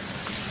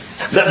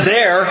 That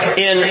there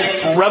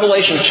in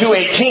Revelation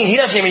 2:18, he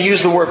doesn't even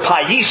use the word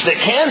pais that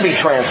can be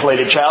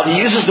translated child. He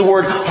uses the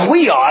word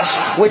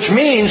huios, which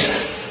means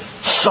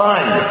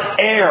son,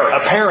 heir,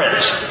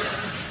 apparent.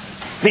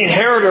 the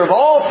inheritor of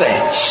all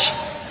things.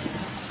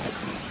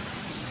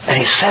 And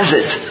he says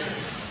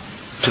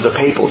it to the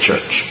papal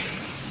church.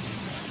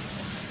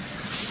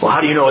 Well,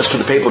 how do you know it's to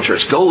the papal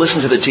church? Go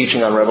listen to the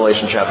teaching on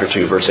Revelation chapter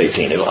 2, verse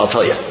 18. I'll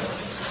tell you.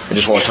 I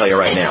just won't tell you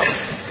right now.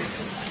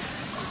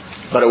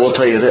 But I will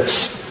tell you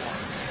this.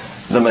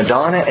 The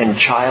Madonna and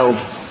Child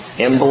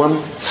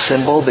emblem,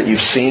 symbol that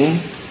you've seen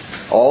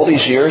all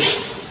these years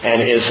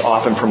and is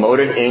often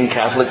promoted in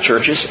Catholic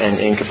churches and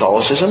in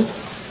Catholicism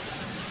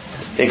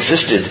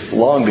existed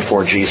long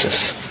before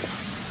Jesus.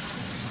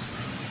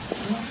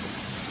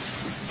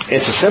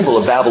 It's a symbol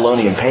of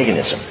Babylonian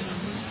paganism.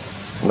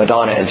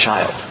 Madonna and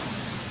Child.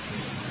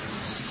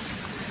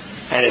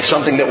 And it's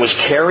something that was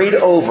carried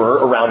over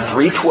around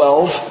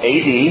 312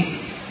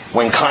 AD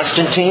when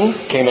Constantine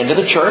came into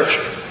the church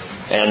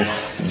and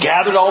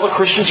gathered all the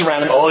Christians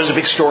around him. Oh, there's a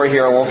big story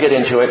here. I won't get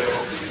into it.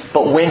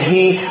 But when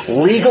he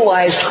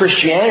legalized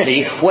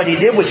Christianity, what he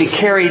did was he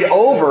carried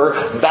over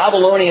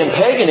Babylonian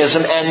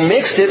paganism and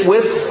mixed it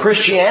with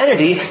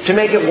Christianity to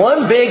make it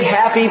one big,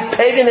 happy,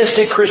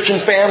 paganistic Christian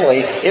family.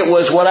 It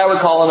was what I would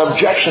call an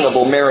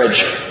objectionable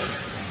marriage.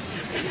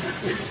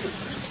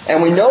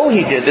 And we know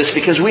he did this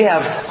because we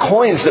have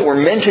coins that were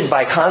minted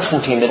by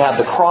Constantine that have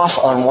the cross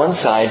on one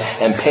side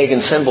and pagan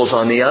symbols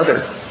on the other.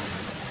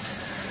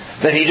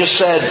 That he just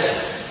said,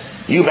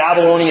 you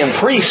Babylonian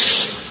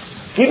priests,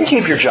 you can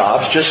keep your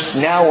jobs, just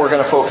now we're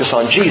going to focus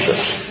on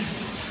Jesus.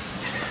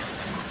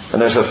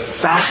 And there's a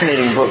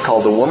fascinating book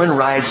called The Woman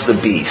Rides the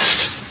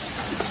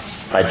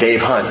Beast by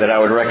Dave Hunt that I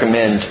would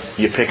recommend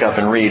you pick up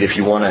and read if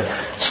you want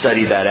to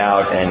study that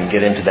out and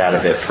get into that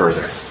a bit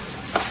further.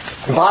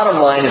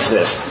 Bottom line is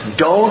this.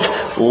 Don't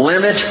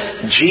limit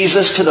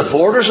Jesus to the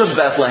borders of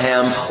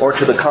Bethlehem or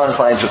to the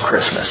confines of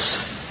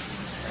Christmas.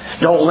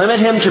 Don't limit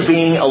him to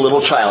being a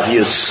little child. He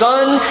is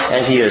son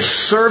and he is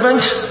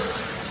servant.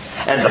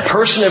 And the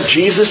person of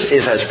Jesus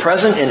is as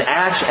present in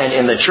Acts and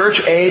in the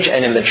church age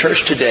and in the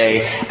church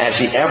today as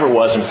he ever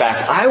was. In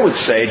fact, I would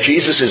say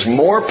Jesus is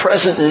more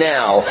present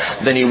now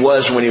than he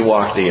was when he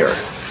walked the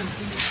earth.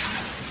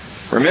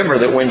 Remember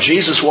that when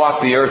Jesus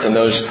walked the earth in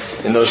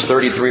those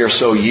 33 or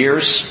so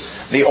years,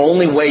 the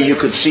only way you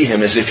could see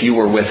him is if you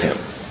were with him.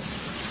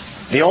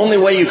 The only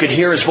way you could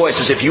hear his voice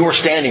is if you were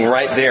standing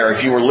right there,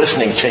 if you were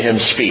listening to him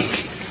speak.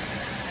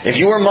 If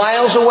you were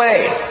miles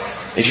away,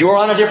 if you were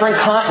on a different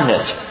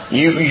continent,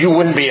 you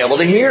wouldn't be able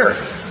to hear.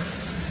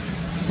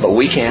 But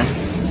we can.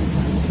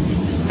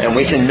 And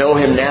we can know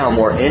him now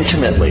more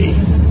intimately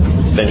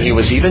than he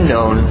was even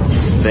known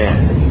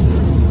then.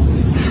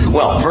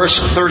 Well, verse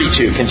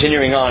 32,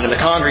 continuing on. And the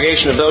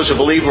congregation of those who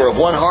believed were of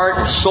one heart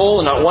and soul,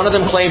 and not one of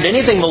them claimed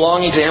anything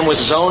belonging to him was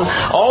his own.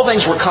 All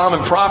things were common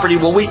property.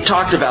 Well, we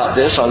talked about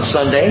this on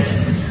Sunday.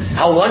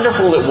 How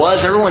wonderful it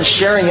was. Everyone's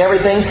sharing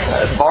everything.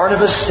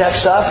 Barnabas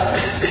steps up.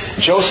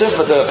 Joseph,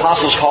 what the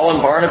apostles call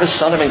him, Barnabas,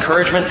 son of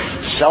encouragement,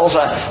 sells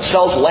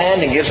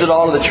land and gives it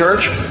all to the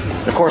church.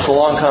 Of course,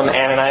 along come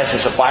Ananias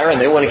and Sapphira,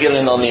 and they want to get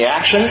in on the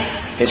action.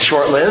 It's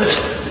short-lived.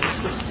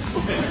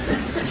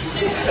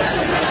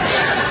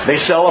 They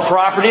sell a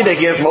property, they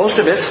give most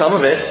of it, some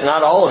of it,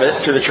 not all of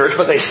it, to the church,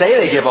 but they say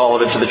they give all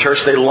of it to the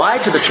church. They lie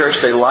to the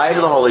church, they lie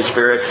to the Holy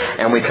Spirit,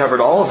 and we covered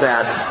all of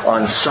that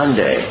on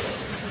Sunday.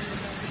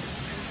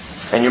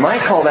 And you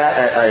might call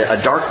that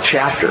a dark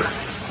chapter,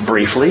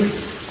 briefly.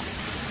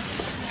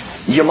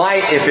 You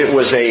might, if it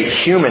was a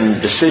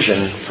human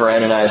decision for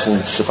Ananias and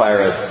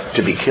Sapphira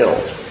to be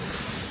killed.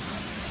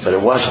 But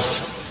it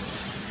wasn't.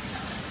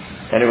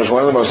 And it was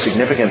one of the most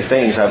significant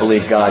things I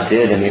believe God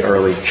did in the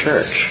early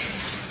church.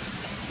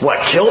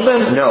 What, killed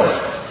them? No.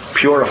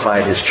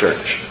 Purified his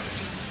church.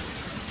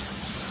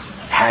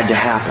 Had to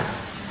happen.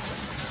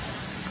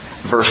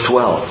 Verse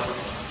 12.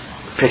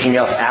 Picking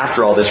up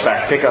after all this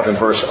fact, pick up in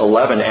verse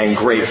 11. And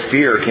great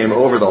fear came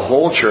over the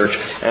whole church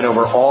and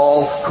over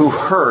all who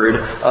heard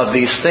of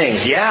these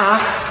things.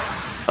 Yeah,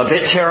 a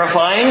bit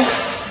terrifying.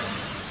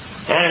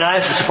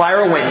 Ananias and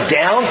Sapphira went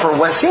down for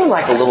what seemed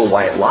like a little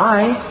white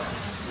lie.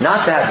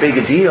 Not that big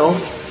a deal.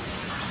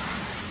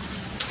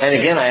 And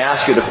again, I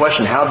ask you the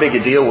question, how big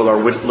a deal will our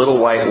little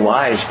white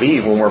lies be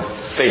when we're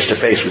face to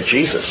face with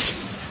Jesus?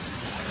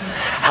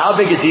 How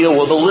big a deal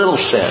will the little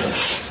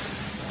sins,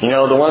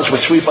 the ones we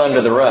sweep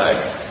under the rug,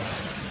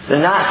 they're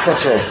not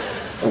such a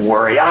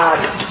worry.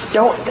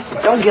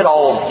 Don't get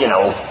all,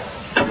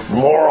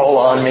 moral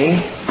on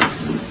me.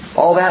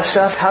 All that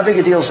stuff, how big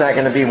a deal is that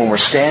going to be when we're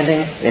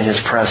standing in his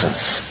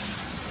presence?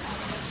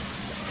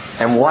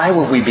 And why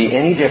would we be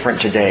any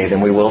different today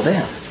than we will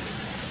then?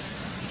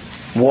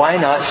 Why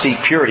not seek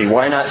purity?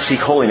 Why not seek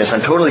holiness?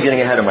 I'm totally getting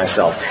ahead of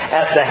myself.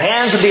 At the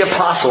hands of the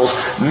apostles,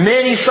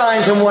 many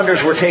signs and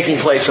wonders were taking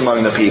place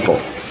among the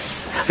people.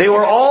 They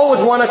were all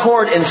with one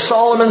accord in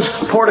Solomon's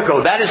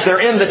portico. That is, they're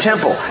in the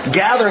temple,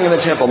 gathering in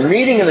the temple,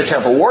 meeting in the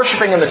temple,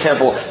 worshiping in the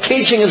temple.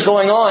 Teaching is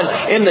going on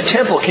in the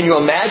temple. Can you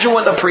imagine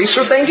what the priests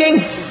are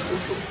thinking?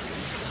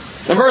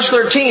 In verse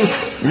 13,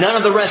 none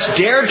of the rest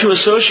dared to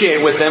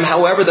associate with them.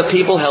 However, the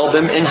people held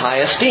them in high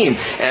esteem.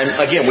 And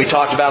again, we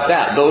talked about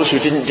that. Those who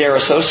didn't dare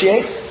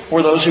associate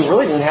were those who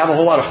really didn't have a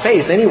whole lot of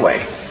faith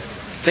anyway.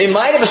 They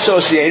might have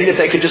associated, if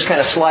they could just kind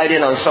of slide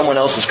in on someone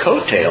else's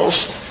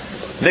coattails,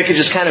 they could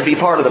just kind of be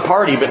part of the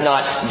party but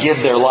not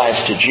give their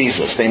lives to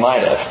Jesus. They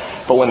might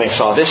have. But when they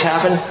saw this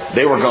happen,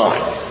 they were gone.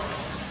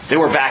 They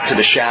were back to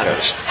the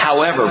shadows.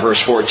 However, verse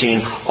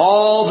 14,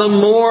 all the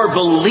more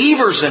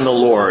believers in the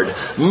Lord,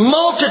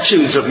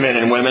 multitudes of men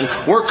and women,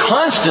 were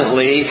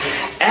constantly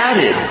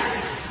added.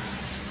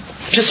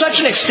 To such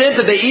an extent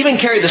that they even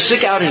carried the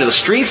sick out into the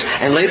streets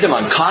and laid them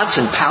on cots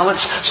and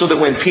pallets, so that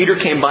when Peter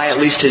came by, at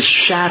least his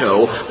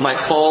shadow might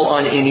fall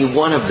on any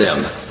one of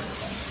them.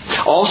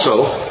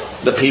 Also,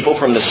 the people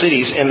from the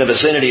cities in the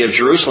vicinity of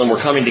Jerusalem were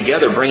coming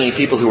together, bringing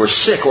people who were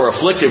sick or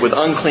afflicted with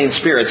unclean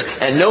spirits.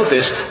 And note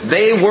this,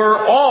 they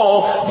were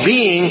all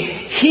being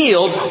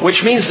healed,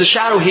 which means the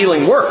shadow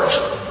healing worked.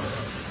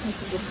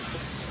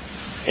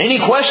 Any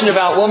question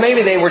about, well,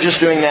 maybe they were just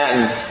doing that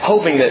and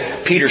hoping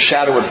that Peter's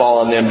shadow would fall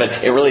on them,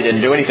 but it really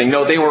didn't do anything.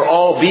 No, they were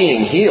all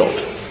being healed.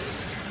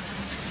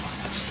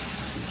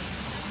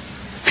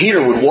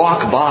 Peter would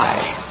walk by,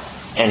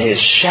 and his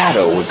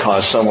shadow would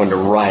cause someone to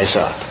rise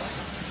up.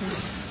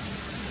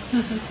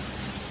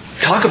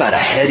 Talk about a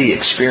heady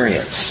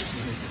experience.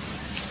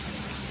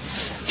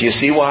 Do you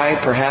see why,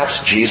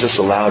 perhaps, Jesus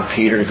allowed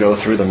Peter to go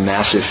through the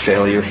massive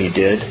failure he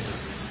did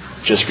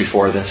just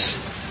before this?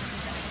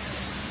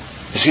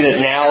 You see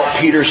that now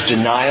Peter's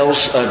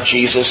denials of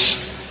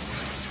Jesus,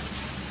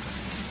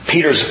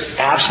 Peter's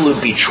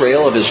absolute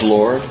betrayal of his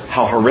Lord,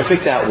 how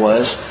horrific that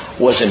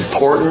was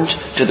important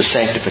to the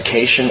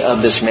sanctification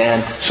of this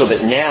man, so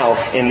that now,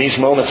 in these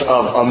moments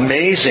of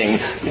amazing,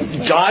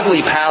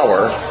 godly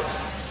power,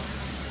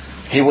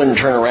 he wouldn't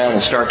turn around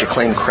and start to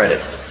claim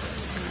credit.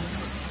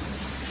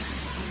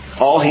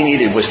 All he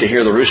needed was to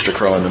hear the rooster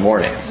crow in the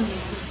morning,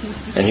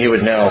 and he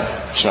would know,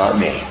 it's not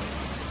me.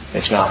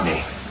 It's not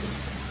me.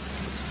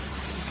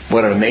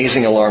 What an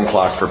amazing alarm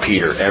clock for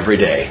Peter every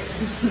day,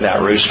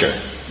 that rooster.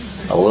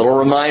 A little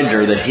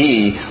reminder that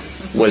he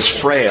was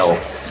frail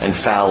and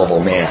fallible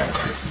man.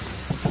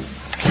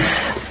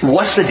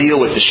 What's the deal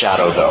with the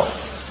shadow, though?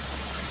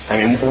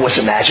 I mean, was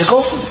it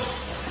magical?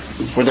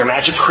 Were there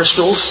magic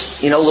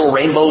crystals? Little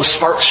rainbow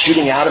sparks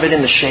shooting out of it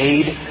in the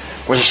shade?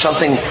 Was there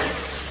something?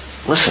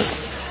 Listen,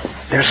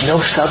 there's no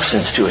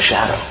substance to a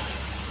shadow.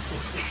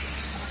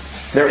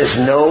 There is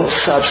no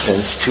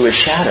substance to a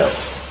shadow.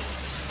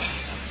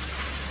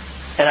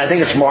 And I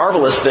think it's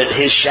marvelous that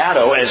his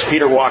shadow, as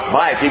Peter walked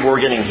by, people were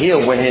getting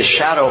healed when his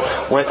shadow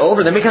went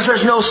over them, because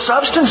there's no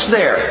substance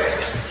there.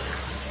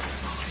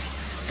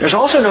 There's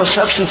also no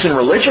substance in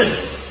religion.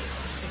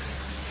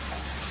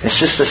 It's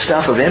just the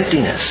stuff of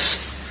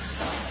emptiness.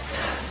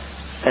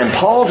 And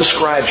Paul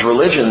describes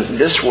religion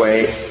this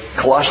way,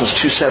 Colossians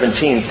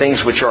 2:17,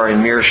 things which are a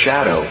mere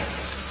shadow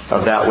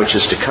of that which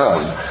is to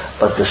come,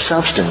 but the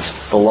substance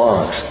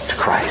belongs to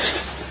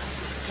Christ.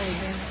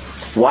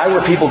 Why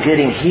were people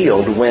getting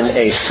healed when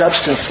a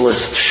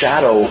substanceless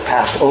shadow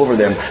passed over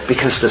them?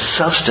 Because the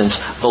substance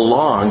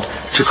belonged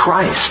to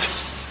Christ.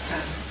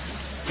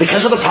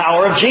 Because of the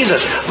power of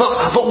Jesus.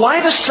 But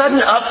why the sudden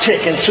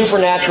uptick in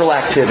supernatural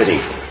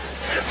activity?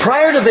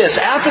 Prior to this,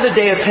 after the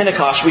day of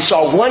Pentecost, we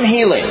saw one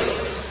healing.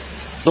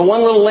 The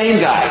one little lame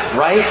guy,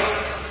 right?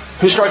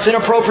 Who starts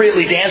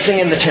inappropriately dancing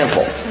in the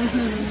temple.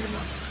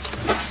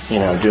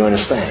 Doing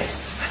his thing.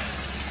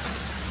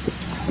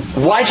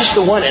 Why just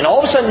the one? And all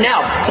of a sudden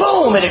now,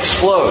 boom, it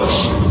explodes.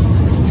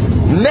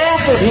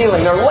 Massive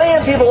healing. They're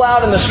laying people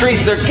out in the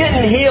streets. They're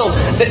getting healed.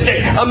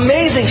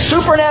 Amazing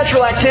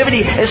supernatural activity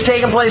is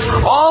taking place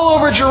all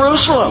over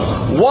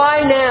Jerusalem.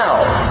 Why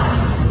now?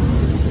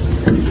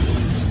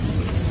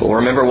 Well,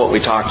 remember what we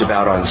talked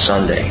about on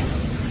Sunday.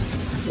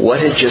 What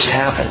had just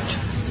happened?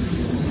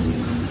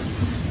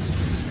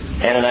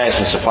 Ananias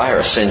and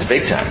Sapphira sinned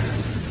big time.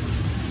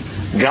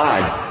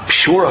 God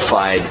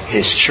purified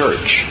His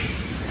church.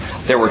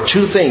 There were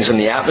two things in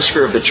the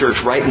atmosphere of the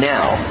church right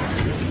now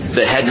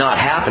that had not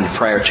happened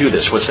prior to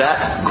this. What's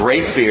that?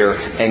 Great fear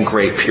and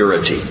great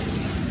purity.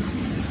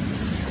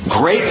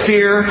 Great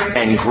fear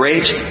and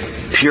great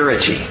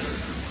purity.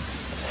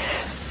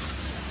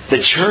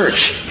 The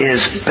church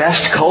is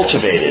best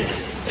cultivated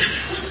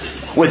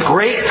with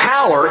great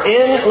power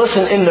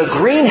in the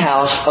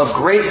greenhouse of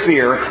great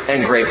fear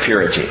and great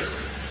purity.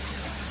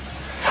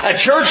 A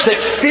church that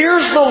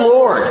fears the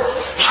Lord,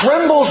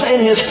 trembles in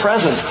His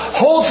presence,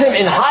 holds Him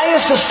in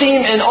highest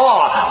esteem and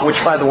awe,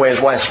 which, by the way, is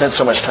why I spent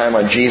so much time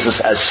on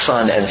Jesus as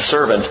son and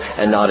servant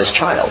and not as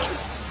child.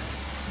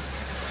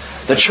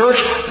 The church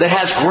that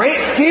has great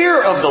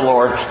fear of the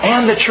Lord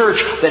and the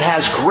church that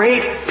has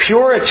great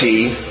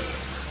purity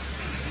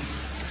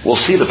will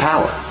see the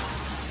power.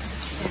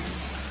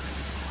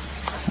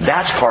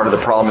 That's part of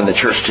the problem in the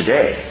church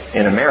today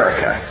in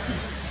America.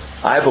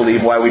 I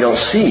believe why we don't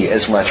see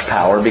as much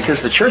power,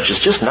 because the church is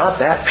just not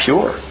that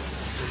pure.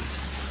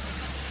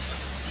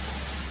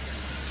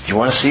 You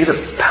want to see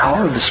the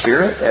power of the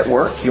Spirit at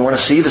work? You want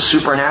to see the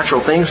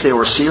supernatural things they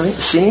were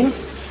seeing?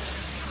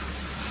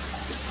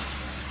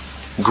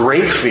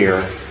 Great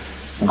fear,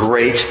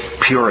 great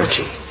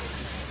purity.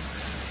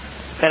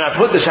 And I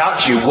put this out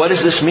to you. What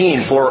does this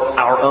mean for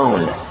our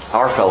own?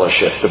 our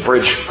fellowship, the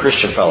Bridge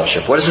Christian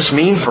Fellowship. What does this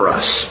mean for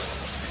us?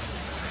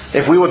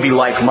 If we would be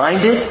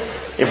like-minded,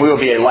 if we would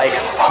be a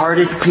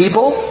like-hearted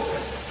people,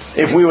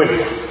 if we would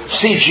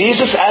see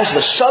Jesus as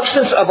the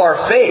substance of our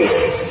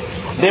faith,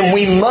 then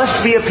we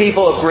must be a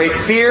people of great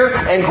fear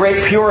and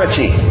great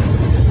purity.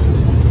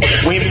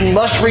 We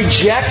must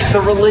reject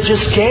the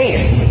religious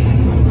game.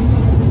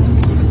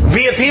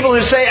 Be a people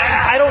who say,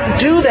 I don't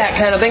do that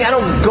kind of thing. I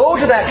don't go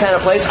to that kind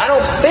of place. I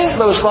don't think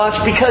those thoughts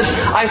because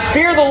I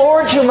fear the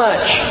Lord too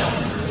much.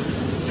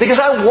 Because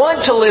I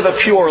want to live a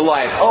pure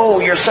life. Oh,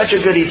 you're such a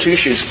goody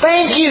two-shoes.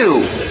 Thank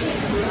you!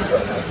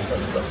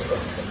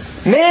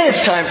 Man,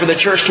 it's time for the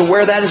church to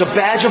wear that as a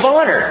badge of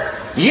honor.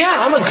 Yeah,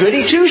 I'm a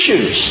goody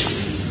two-shoes.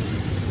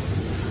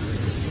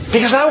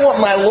 Because I want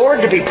my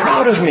Lord to be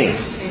proud of me.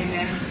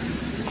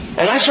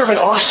 And I serve an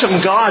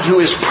awesome God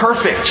who is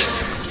perfect.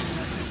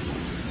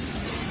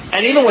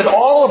 And even with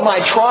all of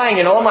my trying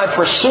and all my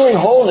pursuing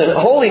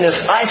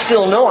holiness, I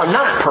still know I'm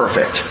not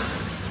perfect.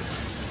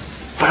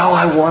 But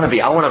I want to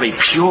be. I want to be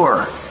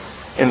pure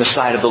in the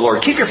sight of the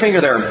Lord. Keep your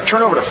finger there and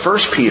turn over to 1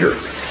 Peter.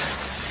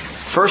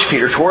 1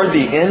 Peter, toward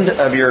the end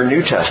of your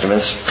New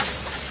Testaments,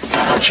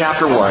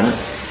 chapter 1,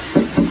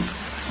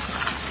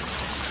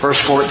 verse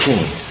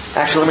 14.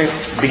 Actually, let me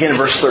begin in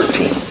verse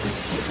 13.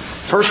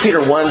 1 Peter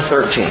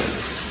 1:13.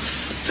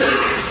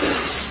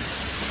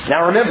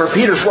 Now remember,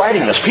 Peter's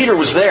writing this. Peter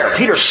was there.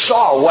 Peter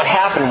saw what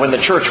happened when the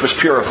church was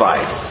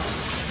purified.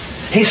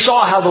 He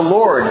saw how the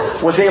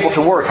Lord was able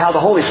to work, how the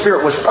Holy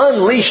Spirit was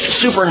unleashed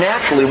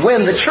supernaturally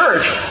when the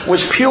church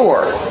was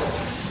pure.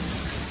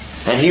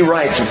 And he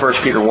writes in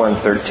 1 Peter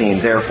 1:13,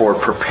 therefore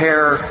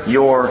prepare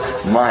your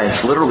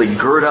minds. Literally,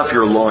 gird up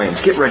your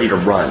loins. Get ready to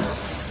run.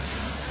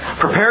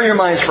 Prepare your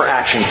minds for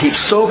action. Keep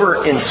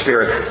sober in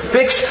spirit.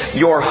 Fix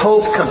your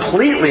hope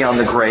completely on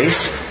the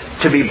grace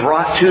to be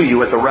brought to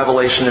you at the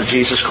revelation of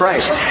Jesus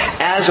Christ.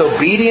 As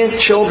obedient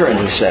children,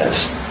 he says,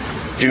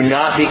 do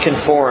not be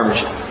conformed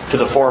to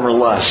the former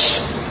lusts,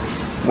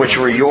 which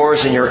were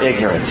yours in your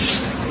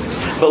ignorance.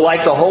 But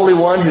like the Holy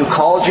One who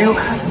called you,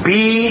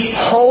 be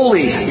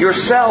holy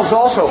yourselves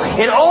also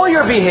in all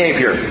your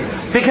behavior.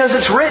 Because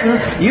it's written,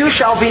 you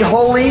shall be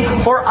holy,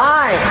 for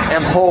I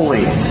am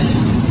holy.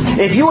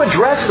 If you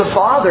address the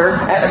Father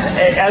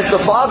as the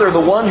Father,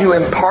 the one who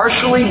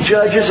impartially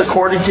judges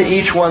according to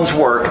each one's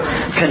work,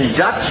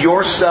 conduct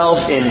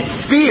yourselves in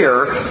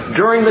fear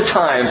during the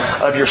time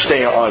of your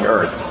stay on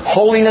earth.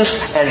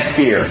 Holiness and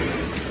fear.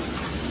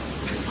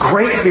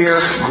 Great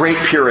fear, great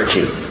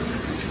purity.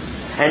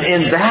 And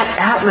in that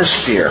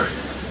atmosphere,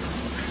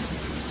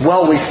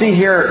 well, we see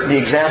here the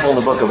example in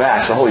the book of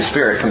Acts, the Holy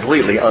Spirit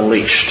completely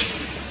unleashed.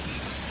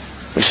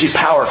 We see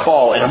power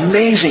fall in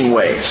amazing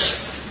ways.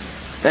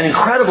 An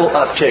incredible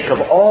uptick of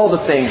all the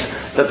things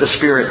that the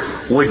Spirit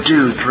would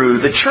do through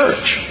the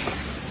church.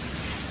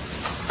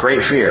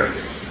 Great fear.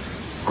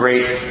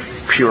 Great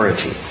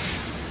purity.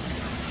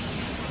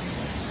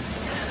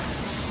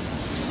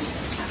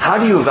 How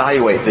do you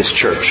evaluate this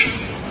church?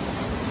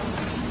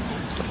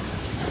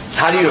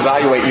 How do you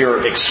evaluate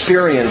your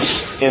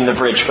experience in the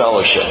Bridge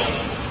Fellowship?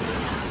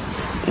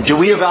 Do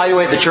we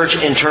evaluate the church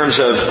in terms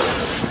of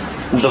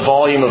the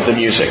volume of the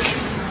music?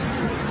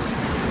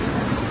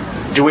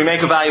 Do we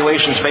make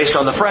evaluations based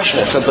on the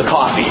freshness of the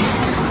coffee?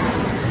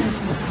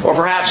 Or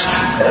perhaps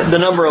the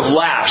number of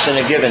laughs in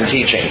a given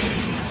teaching?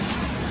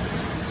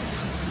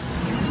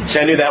 See,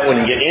 I knew that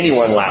wouldn't get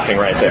anyone laughing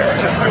right there.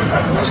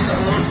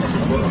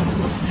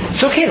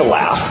 It's okay to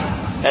laugh.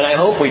 And I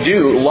hope we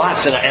do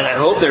lots, and I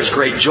hope there's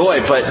great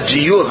joy. But do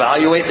you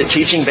evaluate the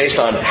teaching based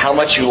on how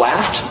much you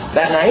laughed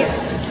that night?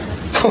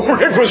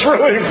 Rick was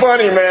really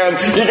funny,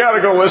 man. You got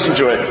to go listen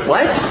to it.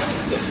 What?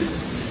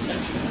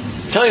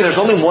 I tell you, there's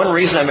only one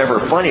reason I'm ever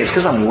funny. It's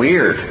because I'm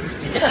weird.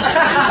 It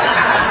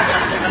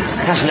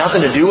has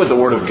nothing to do with the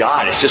Word of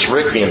God. It's just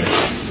Rick being...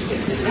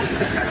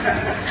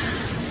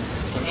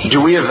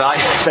 Do we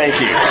evaluate... Thank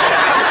you.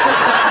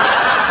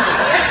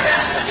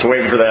 Just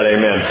waiting for that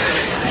amen.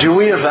 Do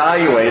we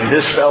evaluate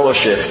this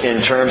fellowship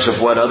in terms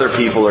of what other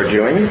people are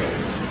doing?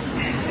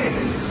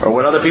 Or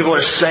what other people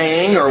are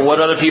saying? Or what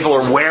other people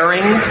are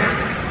wearing?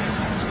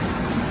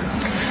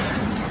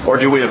 Or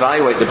do we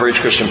evaluate the Bridge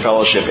Christian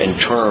Fellowship in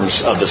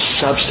terms of the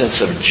substance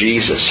of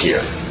Jesus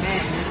here?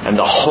 And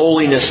the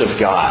holiness of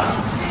God?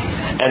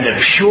 And the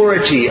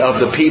purity of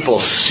the people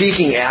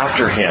seeking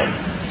after Him?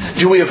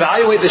 Do we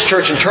evaluate this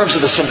church in terms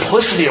of the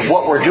simplicity of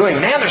what we're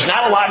doing? Man, there's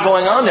not a lot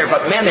going on there,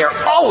 but man, they're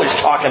always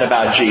talking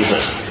about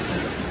Jesus.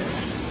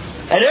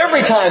 And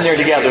every time they're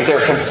together,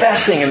 they're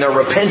confessing and they're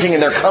repenting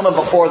and they're coming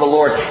before the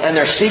Lord and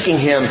they're seeking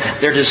Him.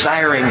 They're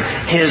desiring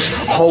His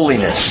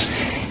holiness.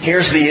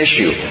 Here's the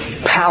issue.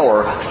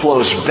 Power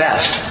flows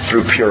best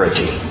through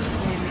purity.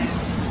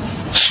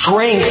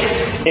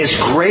 Strength is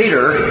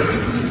greater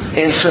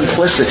in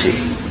simplicity.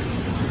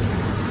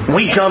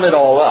 We gum it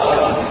all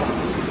up.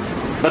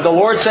 But the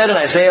Lord said in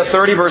Isaiah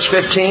 30 verse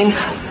 15,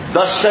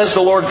 thus says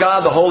the Lord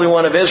God, the Holy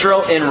One of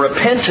Israel, in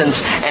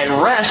repentance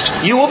and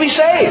rest you will be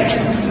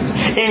saved.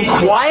 In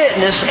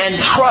quietness and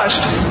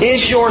trust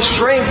is your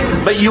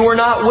strength, but you were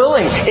not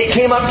willing. It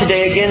came up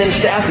today again in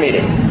staff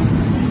meeting.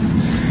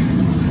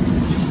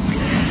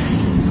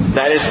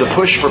 That is the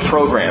push for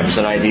programs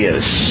and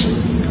ideas.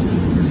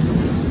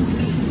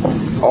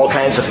 All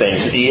kinds of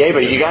things. EA,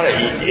 but you gotta...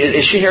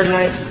 Is she here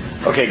tonight?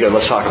 Okay, good.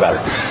 Let's talk about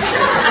it.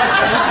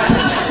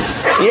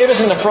 EA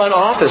was in the front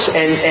office,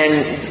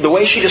 and the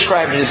way she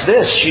described it is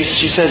this. She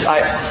says,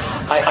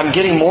 I'm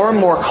getting more and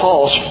more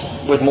calls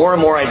with more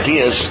and more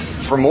ideas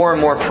for more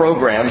and more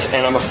programs,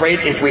 and I'm afraid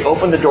if we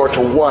open the door to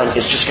one,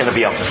 it's just going to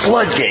be a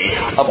floodgate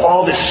of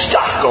all this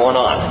stuff going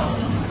on.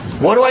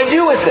 What do I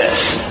do with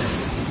this?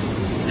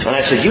 And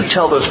I said, you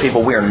tell those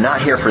people we are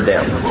not here for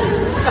them.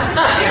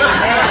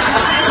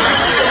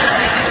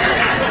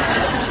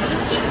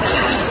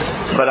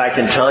 But I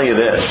can tell you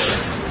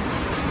this.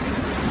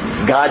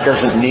 God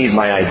doesn't need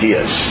my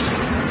ideas.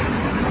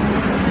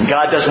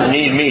 God doesn't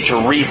need me to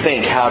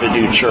rethink how to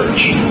do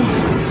church.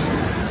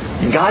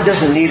 God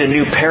doesn't need a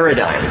new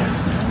paradigm.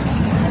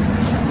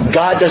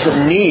 God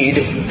doesn't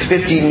need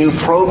 50 new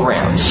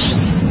programs.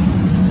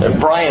 And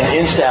Brian,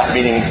 in staff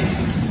meeting,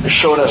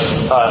 showed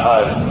us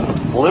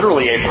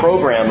literally a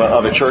program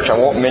of a church. I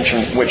won't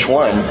mention which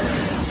one.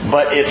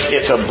 But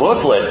it's a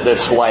booklet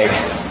that's like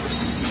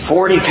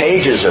 40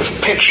 pages of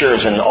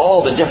pictures and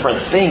all the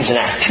different things and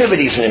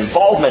activities and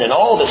involvement and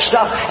all this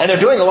stuff. And they're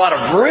doing a lot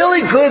of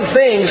really good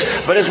things.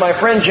 But as my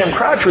friend Jim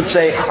Crouch would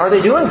say, are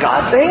they doing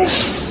God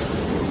things?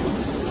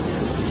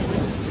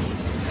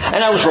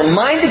 And I was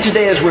reminded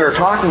today as we were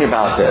talking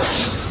about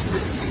this,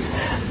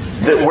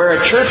 that where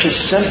a church is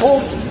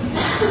simple,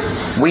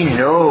 we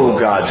know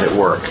God's at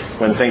work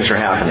when things are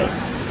happening.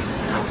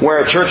 Where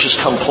a church is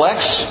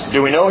complex,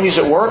 do we know He's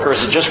at work, or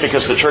is it just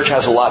because the church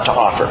has a lot to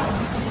offer?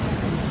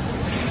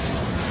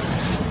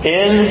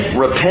 In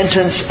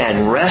repentance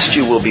and rest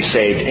you will be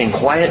saved. In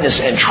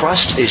quietness and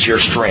trust is your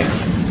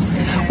strength.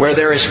 Where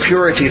there is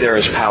purity, there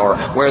is power.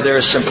 Where there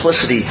is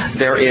simplicity,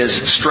 there is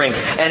strength.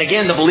 And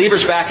again, the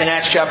believers back in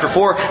Acts chapter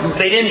 4,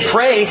 they didn't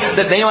pray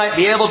that they might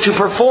be able to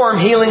perform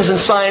healings and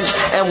signs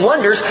and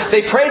wonders.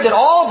 They prayed that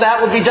all of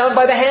that would be done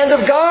by the hand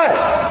of God.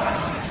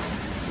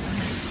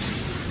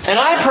 And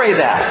I pray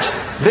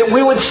that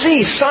we would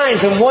see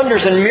signs and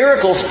wonders and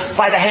miracles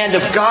by the hand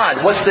of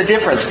God. What's the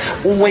difference?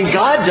 When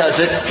God does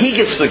it, He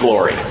gets the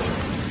glory.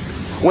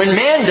 When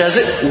man does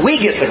it, we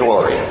get the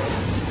glory.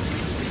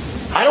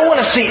 I don't want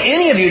to see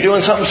any of you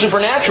doing something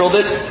supernatural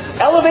that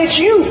elevates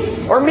you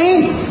or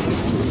me.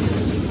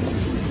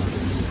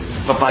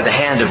 But by the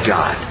hand of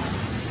God.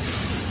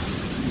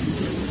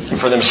 And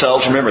for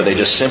themselves, remember, they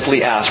just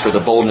simply ask for the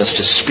boldness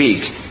to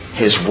speak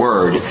His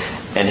Word.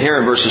 And here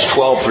in verses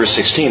 12 through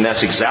 16,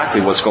 that's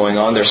exactly what's going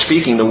on. They're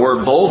speaking the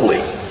Word boldly.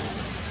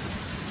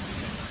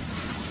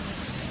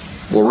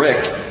 Well,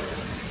 Rick,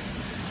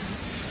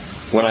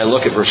 when I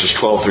look at verses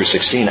 12 through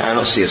 16, I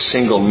don't see a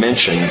single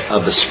mention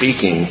of the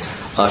speaking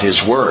of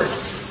His Word.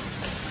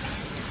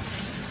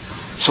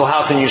 So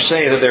how can you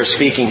say that they're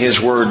speaking His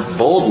Word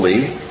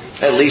boldly,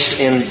 at least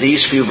in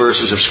these few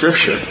verses of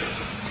Scripture?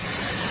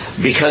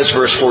 Because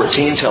verse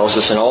 14 tells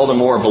us, and all the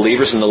more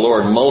believers in the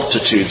Lord,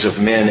 multitudes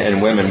of men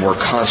and women were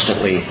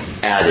constantly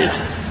added.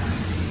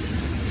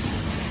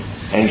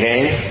 And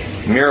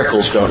gang,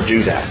 miracles don't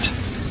do that.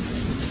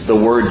 The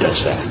Word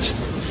does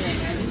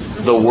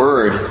that. The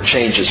Word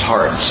changes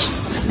hearts.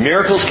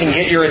 Miracles can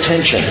get your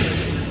attention.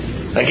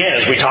 Again,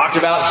 as we talked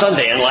about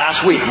Sunday and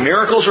last week,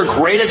 miracles are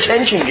great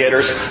attention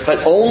getters, but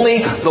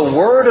only the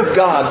Word of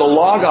God, the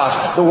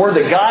Logos, the Word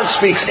that God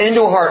speaks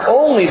into a heart,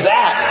 only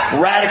that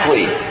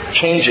radically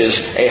changes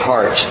a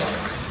heart.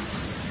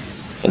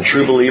 And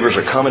true believers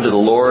are coming to the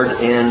Lord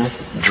in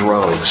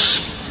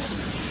droves.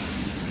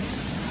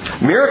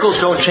 Miracles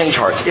don't change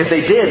hearts. If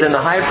they did, then the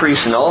high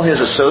priest and all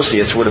his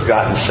associates would have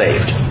gotten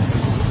saved.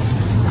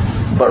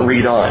 But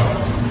read on.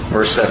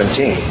 Verse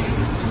 17.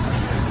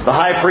 The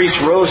high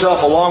priest rose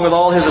up along with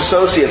all his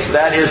associates,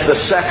 that is the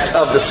sect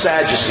of the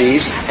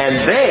Sadducees, and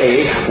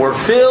they were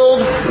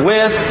filled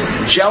with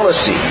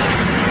jealousy.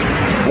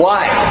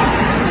 Why?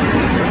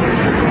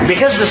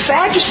 Because the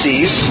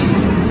Sadducees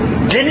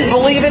didn't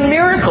believe in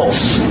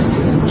miracles.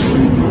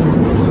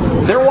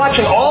 They're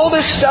watching all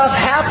this stuff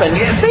happen.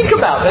 Think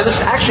about that. This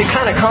is actually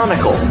kind of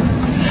comical.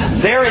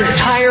 Their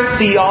entire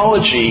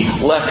theology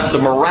left the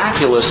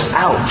miraculous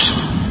out.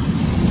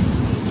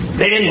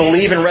 They didn't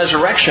believe in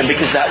resurrection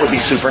because that would be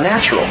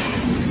supernatural.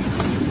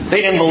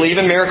 They didn't believe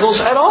in miracles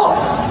at all.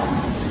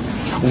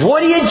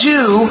 What do you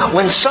do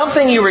when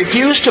something you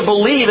refuse to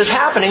believe is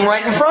happening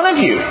right in front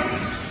of you?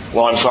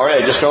 Well, I'm sorry,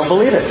 I just don't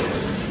believe it.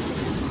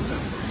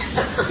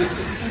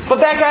 But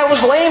that guy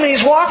was lame and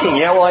he's walking.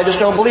 Yeah, well, I just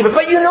don't believe it.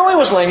 But you know he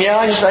was lame. Yeah,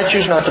 I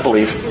choose not to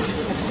believe.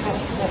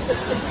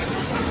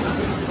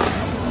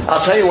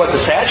 I'll tell you what the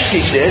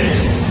Sadducees did.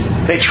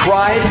 They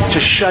tried to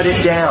shut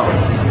it down.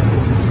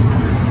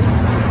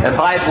 And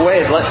by the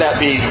way, let that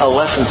be a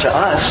lesson to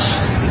us.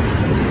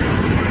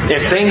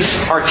 If things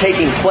are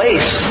taking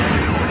place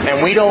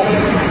and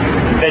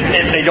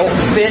if they don't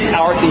fit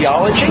our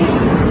theology,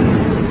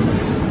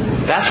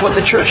 that's what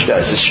the church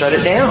does, is shut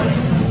it down.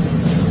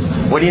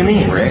 What do you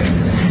mean, Rick?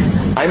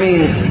 I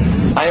mean,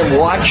 I am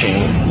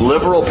watching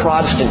liberal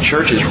Protestant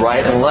churches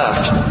right and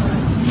left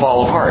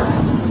fall apart.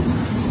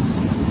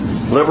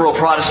 Liberal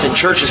Protestant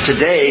churches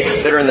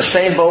today that are in the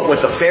same boat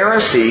with the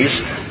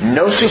Pharisees,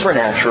 no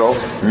supernatural,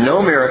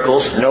 no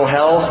miracles, no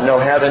hell, no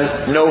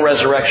heaven, no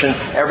resurrection.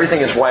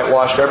 Everything is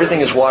whitewashed,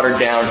 everything is watered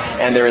down,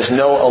 and there is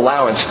no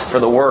allowance for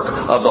the work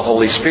of the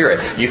Holy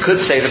Spirit. You could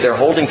say that they're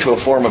holding to a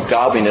form of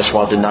godliness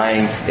while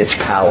denying its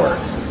power.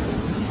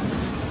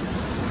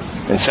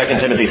 And 2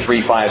 Timothy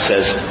 3:5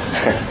 says,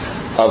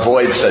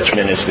 avoid such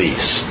men as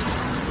these.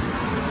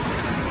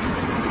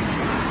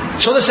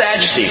 So the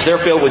Sadducees, they're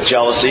filled with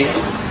jealousy.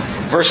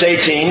 Verse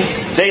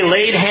 18, they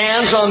laid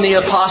hands on the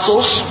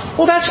apostles.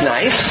 Well, that's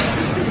nice.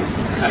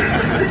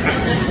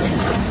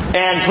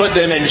 And put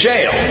them in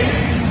jail.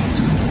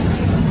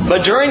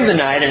 But during the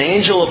night, an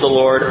angel of the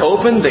Lord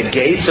opened the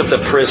gates of the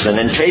prison,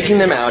 and taking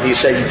them out, he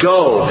said,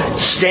 go,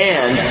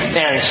 stand,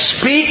 and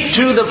speak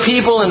to the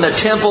people in the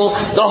temple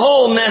the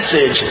whole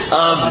message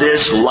of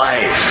this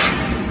life.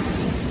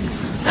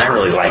 I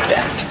really like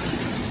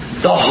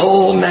that. The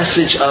whole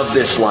message of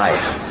this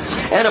life.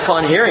 And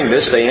upon hearing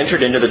this, they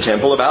entered into the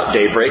temple about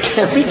daybreak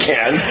and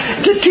began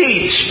to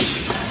teach.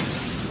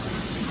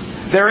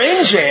 They're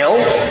in jail.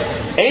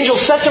 Angel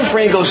sets them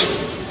free and goes,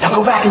 now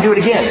go back and do it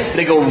again.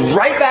 They go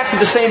right back to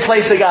the same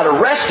place they got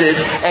arrested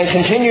and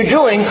continue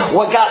doing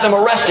what got them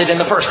arrested in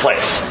the first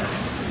place.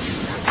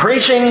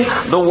 Preaching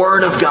the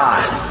Word of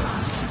God.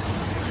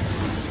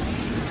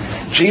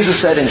 Jesus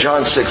said in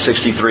John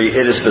 6:63,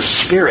 it is the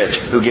Spirit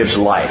who gives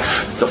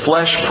life. The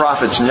flesh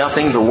profits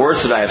nothing. The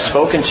words that I have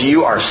spoken to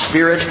you are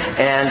spirit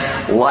and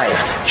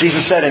life.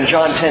 Jesus said in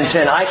John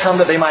 10:10, I come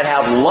that they might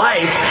have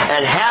life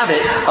and have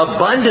it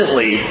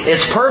abundantly.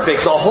 It's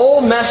perfect. The whole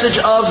message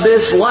of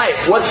this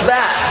life. What's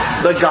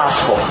that? The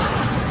gospel.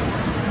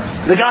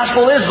 The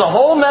gospel is the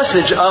whole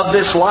message of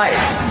this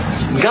life.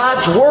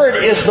 God's Word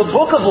is the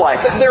book of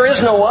life. There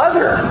is no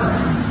other.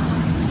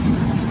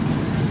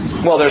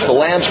 Well, there's the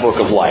Lamb's Book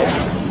of Life,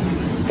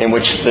 in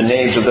which the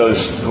names of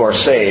those who are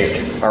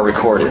saved are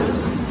recorded.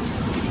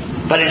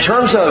 But in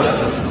terms of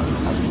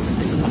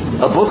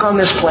a book on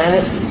this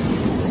planet,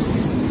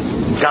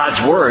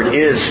 God's Word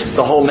is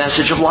the whole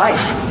message of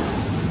life.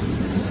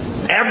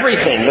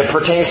 Everything that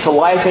pertains to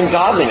life and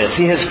godliness,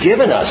 He has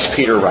given us,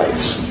 Peter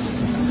writes.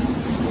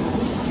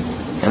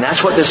 And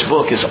that's what this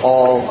book is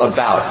all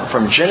about.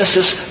 From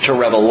Genesis to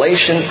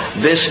Revelation,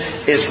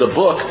 this is the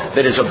book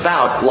that is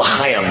about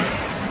l'chaim.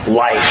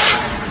 Life.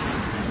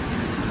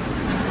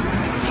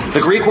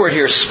 The Greek word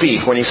here,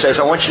 speak, when he says,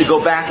 I want you to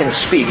go back and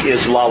speak,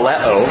 is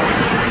laleo.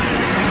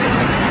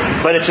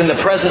 But it's in the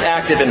present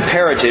active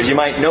imperative. You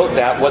might note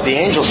that what the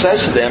angel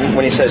says to them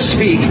when he says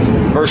speak,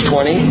 verse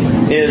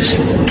 20, is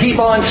keep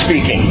on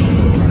speaking.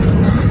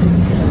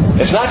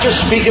 It's not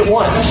just speak at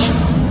once.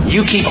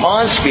 You keep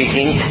on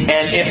speaking,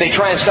 and if they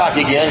try and stop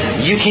you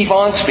again, you keep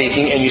on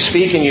speaking, and you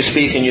speak, and you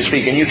speak, and you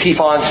speak, and you keep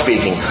on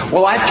speaking.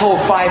 Well, I've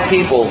told 5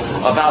 people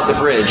about the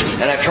bridge,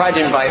 and I've tried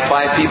to invite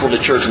 5 people to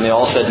church, and they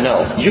all said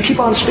no. You keep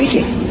on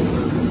speaking.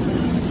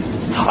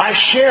 I've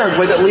shared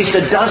with at least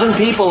a dozen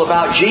people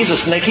about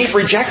Jesus, and they keep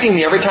rejecting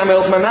me every time I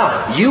open my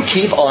mouth. You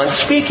keep on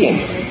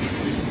speaking.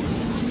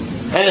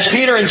 And as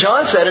Peter and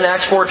John said in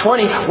Acts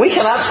 4:20, we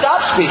cannot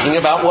stop speaking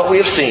about what we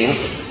have seen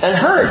and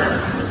heard.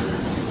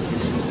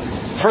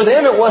 For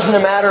them, it wasn't a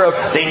matter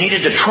of they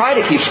needed to try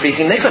to keep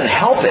speaking. They couldn't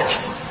help it.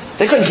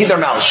 They couldn't keep their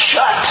mouths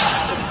shut.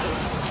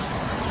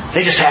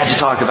 They just had to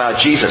talk about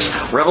Jesus.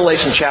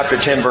 Revelation chapter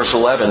 10, verse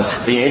 11,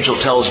 the angel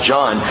tells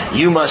John,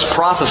 you must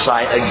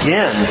prophesy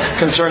again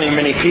concerning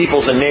many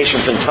peoples and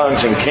nations and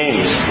tongues and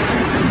kings.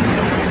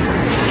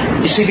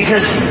 You see,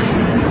 because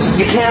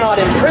you cannot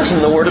imprison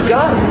the Word of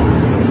God.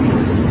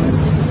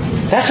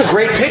 That's a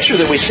great picture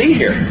that we see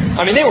here.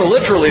 I mean, they were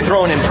literally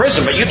thrown in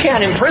prison, but you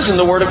can't imprison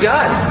the Word of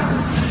God.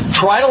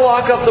 Try to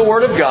lock up the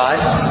Word of God,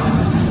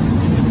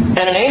 and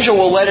an angel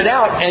will let it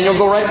out, and you'll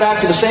go right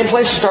back to the same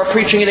place and start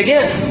preaching it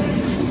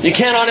again. You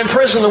cannot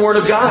imprison the Word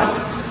of God.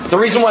 The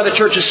reason why the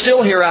church is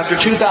still here after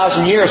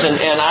 2,000 years, and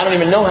I don't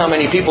even know how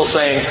many people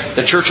saying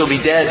the church will be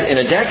dead in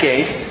a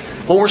decade,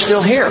 well, we're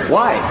still here.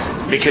 Why?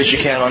 Because you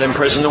cannot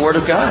imprison the Word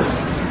of God.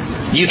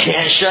 You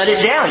can't shut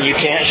it down. You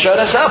can't shut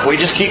us up. We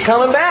just keep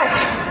coming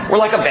back. We're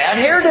like a bad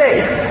hair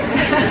day.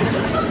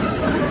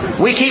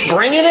 We keep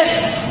bringing it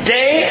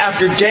day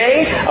after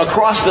day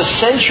across the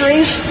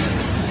centuries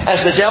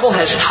as the devil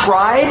has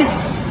tried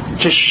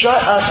to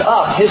shut us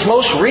up. His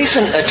most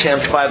recent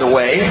attempt, by the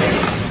way,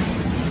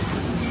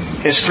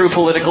 is through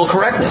political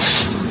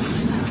correctness.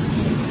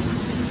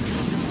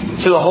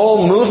 Through the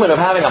whole movement of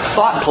having a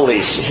thought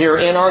police here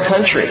in our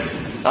country.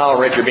 Oh,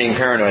 Rick, you're being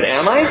paranoid.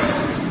 Am I?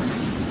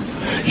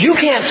 You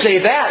can't say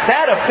that.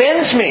 That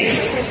offends me.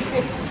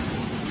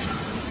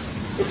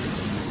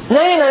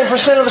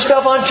 99% of the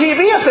stuff on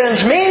TV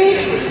offends me.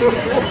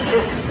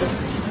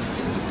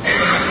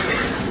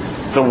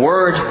 The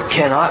Word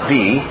cannot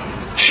be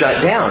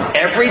shut down.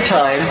 Every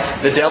time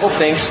the devil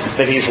thinks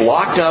that he's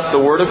locked up the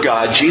Word of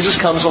God, Jesus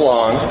comes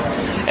along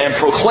and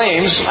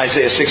proclaims,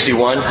 Isaiah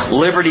 61,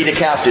 liberty to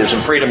captives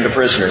and freedom to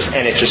prisoners.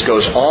 And it just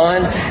goes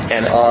on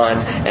and on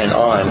and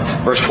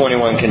on. Verse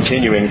 21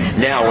 continuing,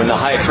 now when the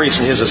high priest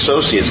and his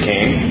associates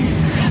came,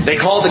 they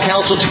called the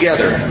council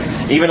together.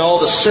 even all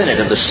the senate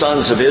of the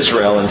sons of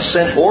Israel, and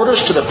sent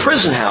orders to the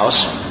prison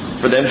house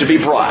for them to be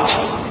brought.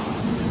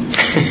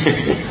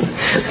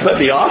 But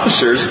the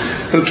officers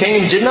who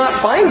came did not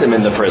find them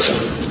in the prison.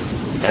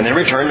 And they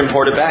returned and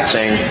reported back,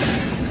 saying,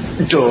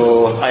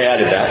 "Duh, I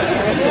added that.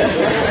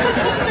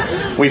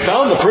 We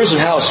found the prison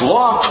house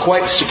locked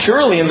quite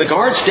securely and the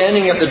guards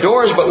standing at the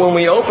doors, but when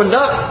we opened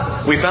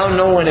up, we found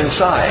no one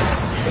inside."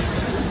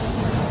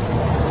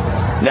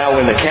 Now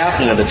when the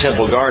captain of the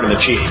temple guard and the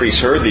chief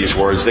priests heard these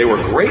words, they were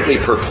greatly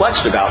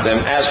perplexed about them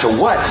as to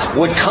what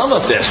would come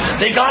of this.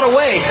 They got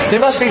away. They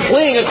must be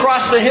fleeing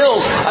across the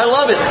hills. I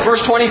love it.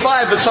 Verse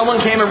 25, but someone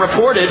came and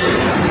reported,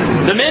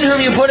 "The men whom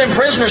you put in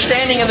prison are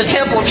standing in the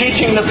temple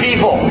teaching the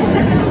people."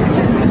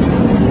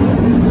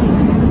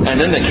 And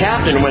then the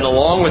captain went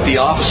along with the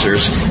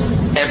officers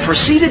and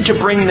proceeded to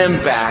bring them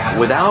back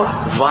without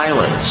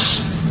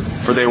violence,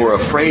 for they were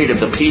afraid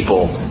of the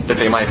people that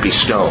they might be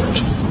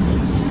stoned.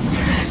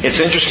 It's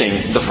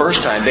interesting, the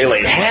first time they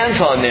laid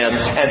hands on them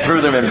and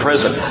threw them in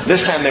prison.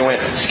 This time they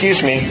went,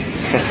 "Excuse me,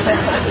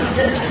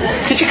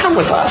 could you come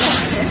with us?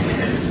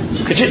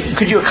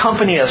 Could you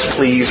accompany us,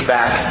 please,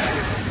 back?"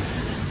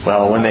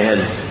 Well, when they had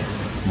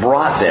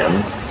brought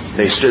them,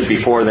 they stood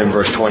before them,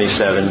 verse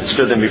 27,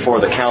 stood them before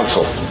the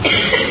council.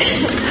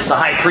 The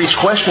high priest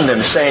questioned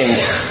them, saying,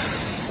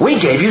 "We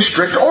gave you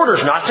strict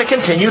orders not to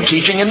continue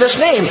teaching in this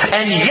name,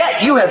 and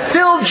yet you have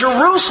filled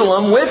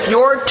Jerusalem with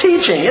your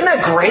teaching." Isn't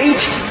that great?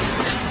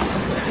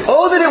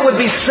 "Oh, that it would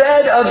be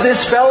said of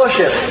this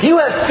fellowship, you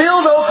have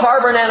filled Oak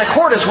Harbor and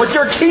Anacortes with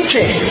your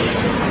teaching."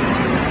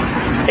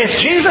 It's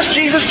Jesus,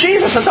 Jesus,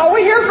 Jesus. That's all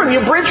we hear from you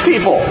bridge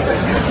people.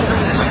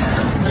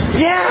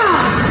 Yeah.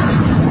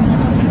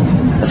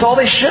 That's all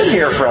they should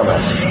hear from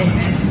us.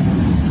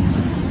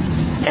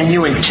 "And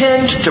you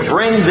intend to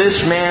bring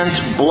this man's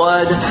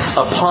blood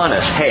upon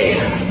us." Hey,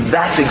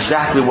 that's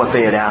exactly what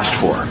they had asked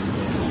for.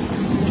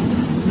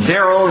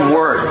 Their own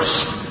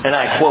words. And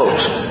I quote,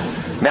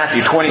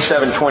 Matthew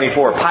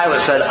 27:24,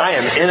 Pilate said, "I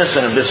am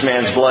innocent of this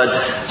man's blood.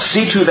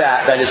 See to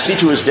that is, see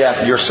to his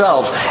death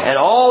yourselves." And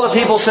all the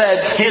people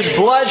said, "His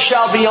blood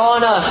shall be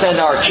on us and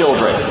our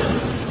children."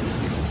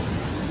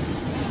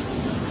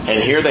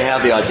 And here they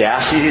have the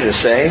audacity to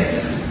say,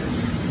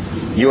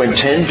 "You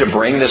intend to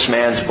bring this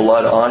man's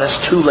blood on us?"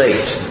 Too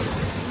late.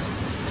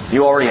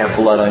 You already have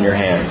blood on your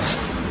hands.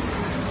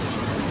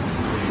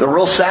 The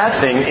real sad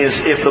thing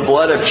is if the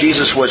blood of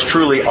Jesus was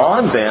truly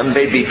on them,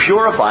 they'd be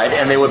purified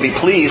and they would be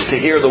pleased to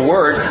hear the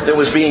word that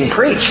was being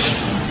preached.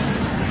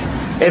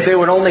 If they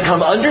would only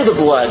come under the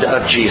blood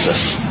of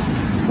Jesus,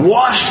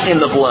 washed in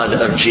the blood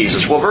of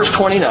Jesus. Well, verse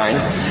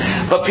 29,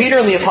 but Peter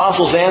and the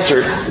apostles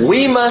answered,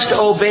 "We must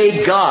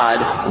obey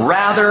God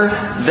rather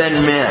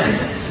than men."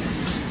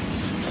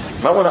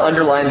 You might want to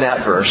underline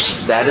that verse.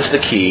 That is the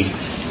key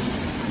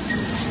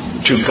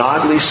to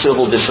godly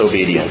civil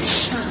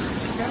disobedience.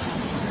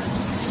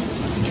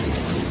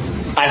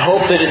 I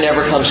hope that it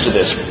never comes to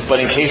this, but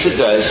in case it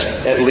does,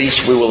 at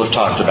least we will have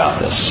talked about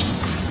this.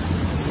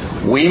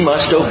 We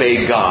must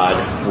obey God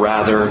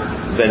rather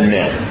than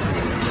men.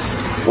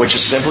 Which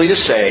is simply to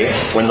say,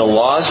 when the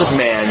laws of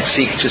man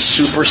seek to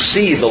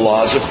supersede the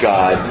laws of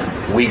God,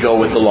 we go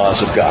with the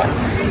laws of God.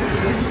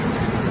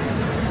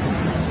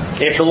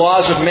 If the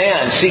laws of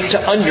man seek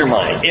to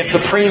undermine, if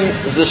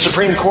the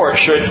Supreme Court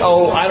should,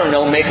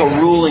 make a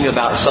ruling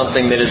about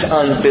something that is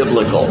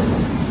unbiblical,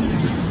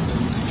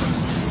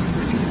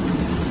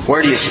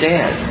 where do you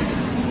stand?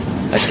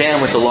 I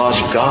stand with the laws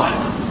of God.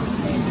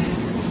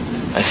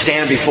 I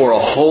stand before a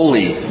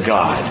holy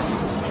God,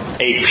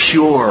 a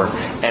pure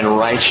and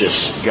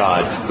righteous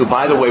God, who,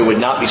 by the way, would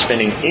not be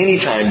spending any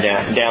time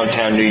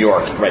downtown New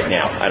York right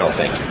now, I don't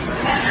think.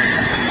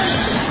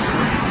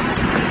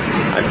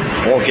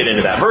 I won't get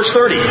into that. Verse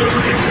 30.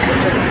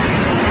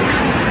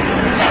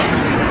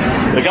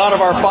 The God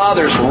of our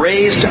fathers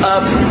raised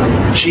up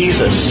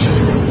Jesus,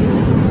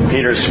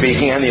 Peter is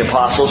speaking, and the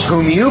apostles,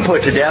 whom you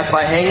put to death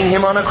by hanging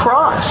him on a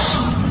cross.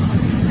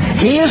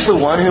 He is the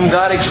one whom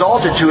God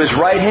exalted to his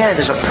right hand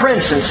as a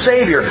prince and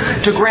savior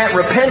to grant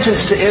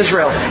repentance to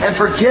Israel and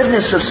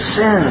forgiveness of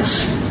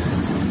sins.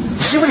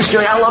 You see what he's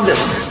doing? I love this.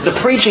 The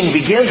preaching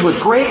begins with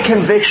great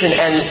conviction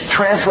and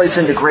translates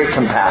into great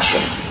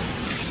compassion.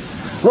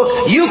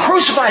 Look, you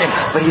crucified him,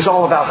 but he's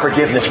all about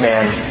forgiveness,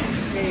 man.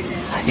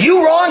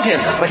 You wronged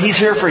him, but he's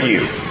here for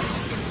you.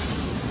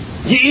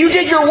 You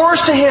did your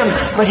worst to him,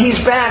 but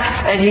he's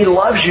back and he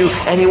loves you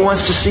and he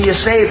wants to see you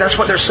saved. That's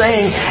what they're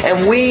saying.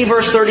 And we,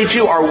 verse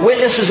 32, are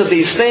witnesses of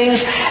these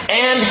things,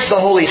 and the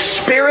Holy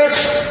Spirit.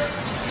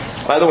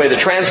 By the way, the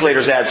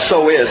translators add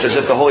 "so is," as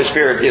if the Holy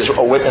Spirit is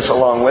a witness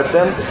along with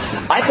them.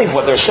 I think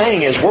what they're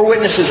saying is we're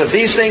witnesses of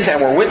these things and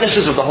we're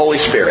witnesses of the Holy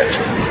Spirit.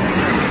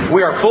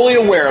 We are fully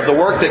aware of the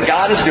work that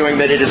God is doing,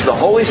 that it is the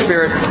Holy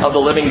Spirit of the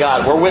living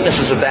God. We're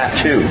witnesses of that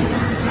too.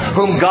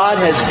 Whom God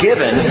has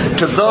given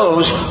to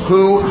those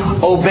who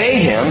obey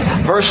Him.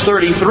 Verse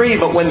 33,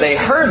 but when they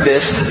heard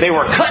this, they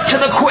were cut to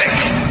the quick.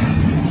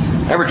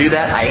 Ever do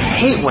that? I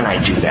hate when I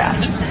do that.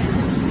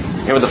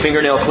 You know, with the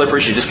fingernail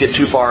clippers, you just get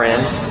too far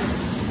in.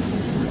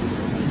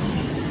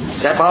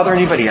 Does that bother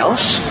anybody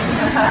else?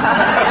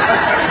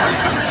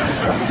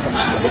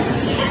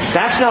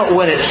 That's not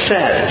what it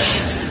says.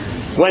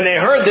 When they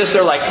heard this,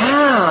 they're like,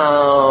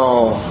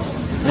 "Oh,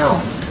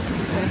 no."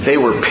 They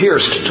were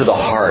pierced to the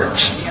heart.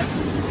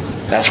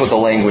 That's what the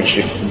language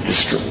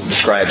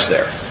describes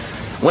there.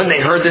 When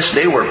they heard this,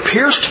 they were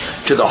pierced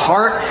to the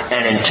heart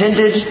and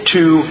intended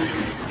to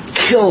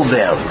kill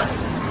them.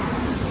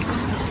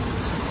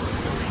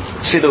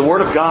 See, the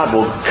Word of God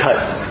will cut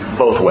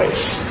both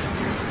ways.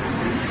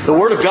 The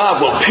Word of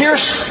God will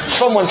pierce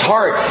someone's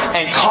heart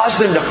and cause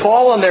them to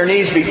fall on their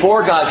knees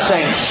before God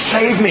saying,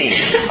 "Save me,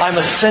 I'm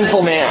a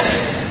sinful man."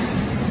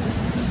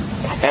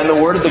 And the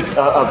Word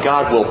of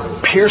God will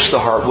pierce the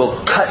heart, will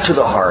cut to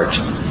the heart,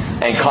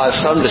 and cause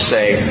some to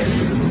say,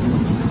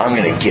 "I'm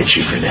going to get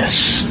you for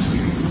this.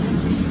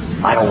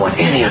 I don't want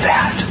any of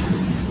that."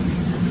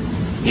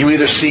 You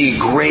either see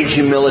great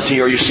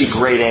humility or you see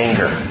great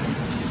anger.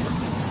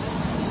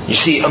 You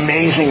see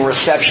amazing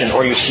reception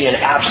or you see an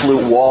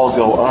absolute wall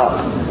go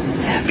up.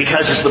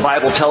 Because as the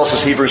Bible tells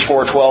us, Hebrews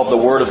 4:12, the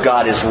Word of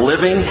God is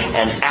living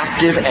and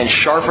active and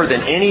sharper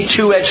than any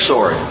two-edged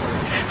sword,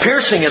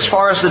 piercing as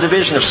far as the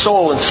division of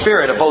soul and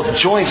spirit, of both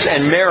joints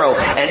and marrow,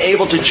 and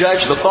able to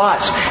judge the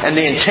thoughts and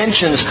the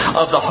intentions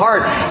of the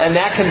heart. And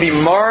that can be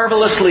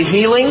marvelously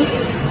healing,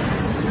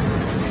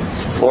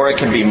 or it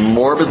can be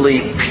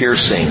morbidly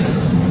piercing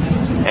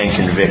and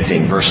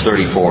convicting. Verse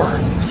 34.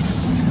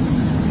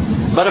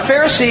 But a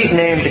Pharisee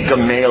named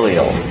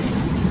Gamaliel,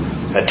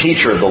 a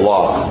teacher of the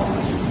law,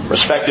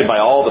 respected by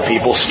all the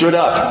people, stood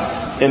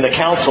up in the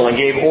council and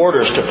gave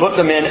orders to put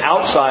the men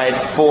outside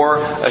for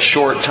a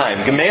short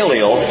time.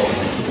 Gamaliel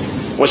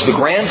was the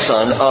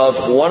grandson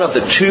of one of the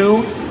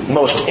two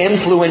most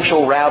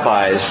influential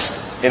rabbis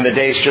in the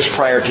days just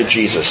prior to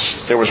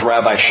Jesus. There was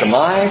Rabbi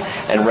Shammai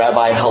and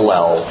Rabbi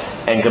Hillel,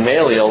 and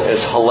Gamaliel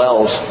is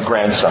Hillel's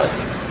grandson.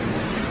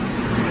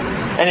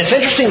 And it's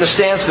interesting the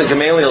stance that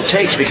Gamaliel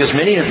takes, because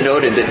many have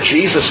noted that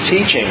Jesus'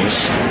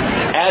 teachings,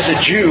 as a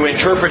Jew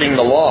interpreting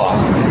the law,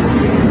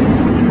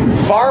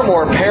 far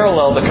more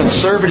parallel the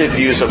conservative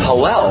views of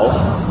Hillel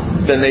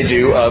than they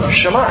do of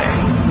Shammai.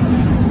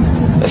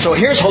 And so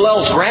here's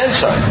Hillel's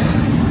grandson.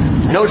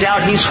 No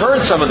doubt he's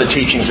heard some of the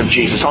teachings of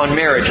Jesus on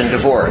marriage and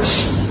divorce,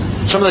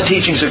 some of the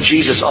teachings of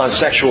Jesus on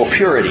sexual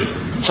purity,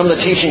 some of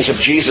the teachings of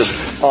Jesus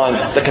on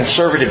the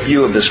conservative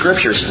view of the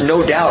Scriptures.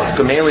 No doubt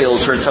Gamaliel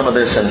has heard some of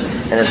this and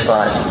has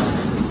thought,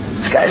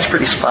 this guy's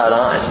pretty spot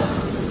on.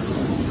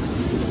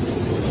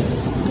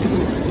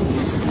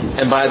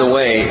 And by the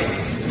way,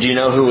 do you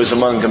know who was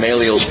among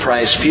Gamaliel's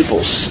prized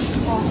pupils?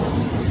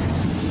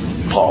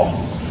 Paul.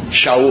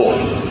 Shaul.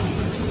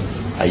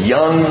 A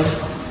young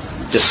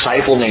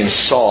disciple named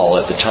Saul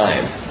at the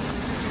time.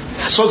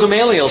 So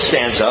Gamaliel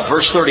stands up,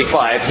 verse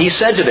 35. He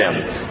said to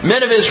them,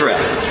 "Men of Israel,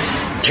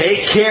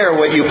 take care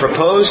what you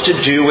propose to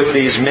do with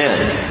these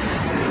men.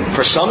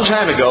 For some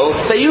time ago,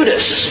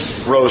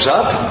 Theudas rose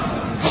up,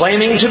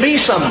 claiming to be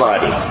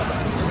somebody.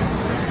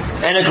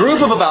 And a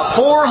group of about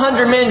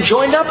 400 men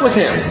joined up with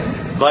him.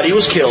 But he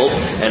was killed,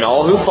 and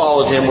all who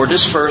followed him were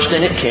dispersed,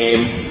 and it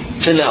came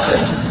to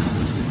nothing.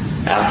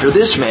 After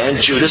this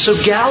man, Judas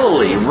of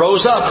Galilee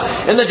rose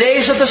up in the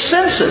days of the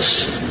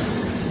census,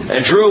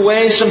 and drew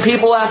away some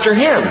people after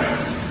him.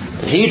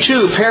 And he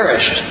too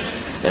perished,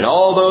 and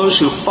all those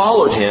who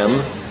followed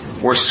him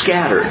were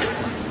scattered.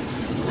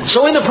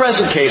 So in the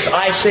present case,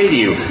 I say to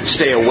you,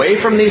 stay away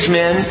from these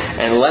men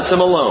and let them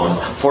alone.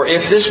 For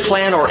if this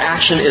plan or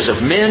action is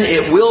of men,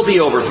 it will be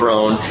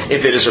overthrown.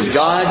 If it is of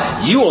God,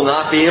 you will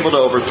not be able to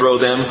overthrow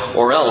them,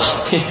 or else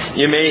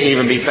you may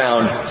even be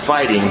found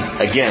fighting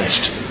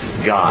against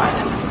God."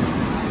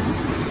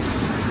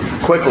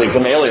 Quickly,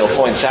 Gamaliel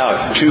points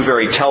out two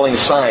very telling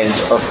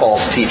signs of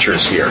false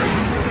teachers here.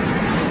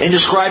 In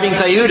describing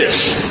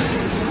Theudas,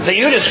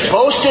 Theudas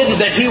boasted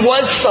that he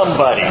was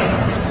somebody.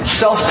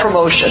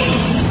 Self-promotion.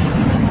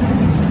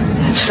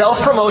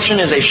 Self-promotion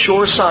is a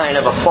sure sign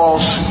of a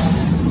false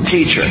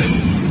teacher.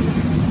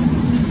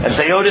 And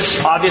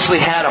Theudas obviously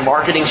had a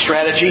marketing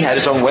strategy, had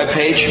his own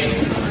webpage,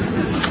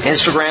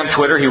 Instagram,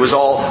 Twitter. He was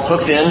all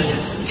hooked in.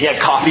 He had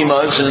coffee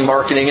mugs and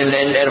marketing,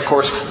 and of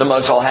course the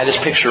mugs all had his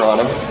picture on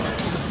them.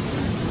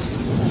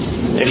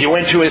 If you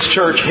went to his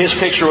church, his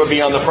picture would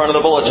be on the front of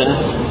the bulletin.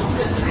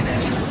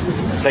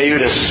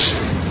 Theudas.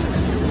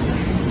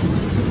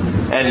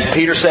 And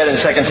Peter said in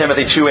 2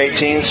 Timothy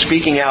 2:18,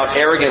 speaking out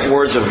arrogant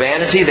words of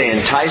vanity, they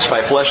entice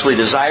by fleshly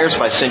desires,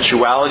 by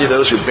sensuality,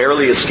 those who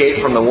barely escape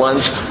from the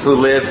ones who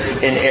live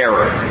in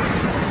error.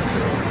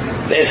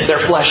 They're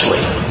fleshly.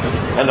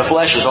 And the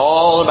flesh is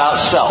all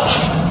about self.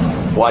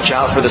 Watch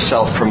out for the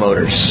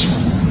self-promoters.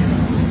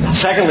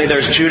 Secondly,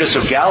 there's Judas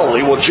of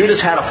Galilee. Well,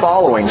 Judas had a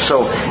following,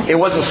 so it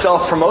wasn't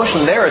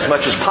self-promotion there as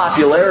much as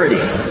popularity.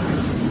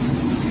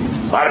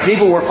 A lot of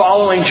people were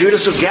following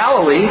Judas of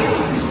Galilee.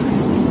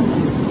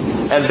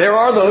 And there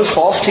are those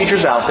false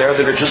teachers out there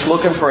that are just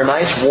looking for a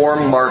nice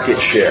warm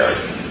market share.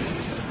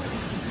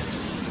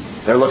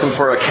 They're looking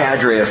for a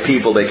cadre of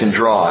people they can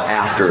draw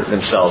after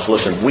themselves.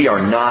 Listen, we are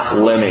not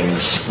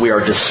lemmings. We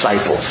are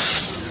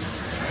disciples.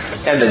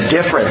 And the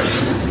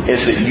difference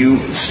is that you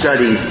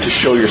study to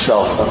show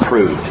yourself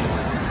approved.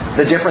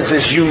 The difference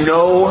is you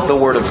know the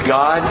Word of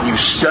God, you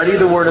study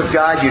the Word of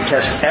God, you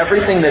test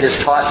everything that is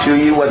taught to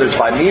you, whether it's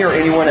by me or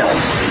anyone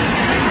else.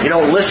 You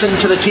don't listen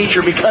to the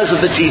teacher because of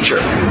the teacher.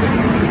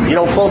 You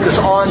don't focus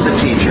on the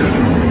teacher.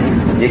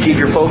 You keep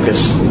your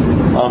focus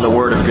on the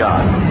Word of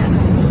God.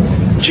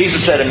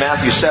 Jesus said in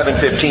Matthew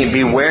 7:15,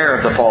 "Beware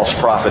of the false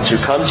prophets who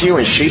come to you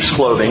in sheep's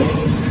clothing,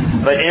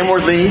 but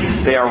inwardly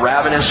they are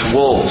ravenous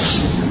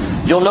wolves.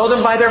 You'll know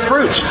them by their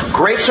fruits.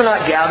 Grapes are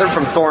not gathered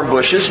from thorn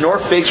bushes, nor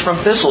figs from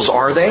thistles,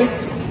 are they?"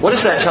 What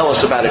does that tell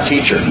us about a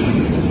teacher?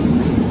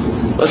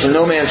 Listen,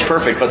 no man's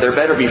perfect, but there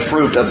better be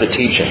fruit of the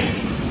teaching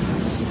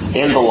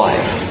in the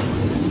life.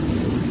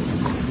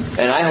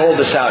 And I hold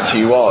this out to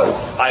you all.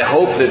 I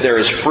hope that there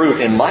is fruit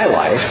in my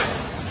life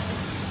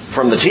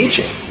from the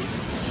teaching.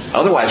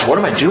 Otherwise, what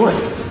am I doing?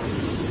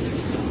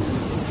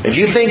 If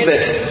you think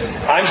that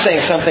I'm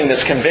saying something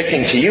that's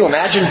convicting to you,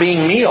 imagine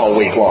being me all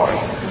week long.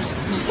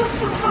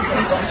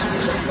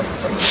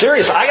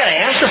 Serious, I got to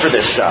answer for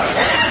this stuff.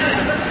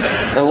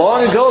 And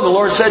long ago, the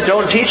Lord said,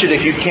 don't teach it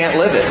if you can't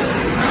live it.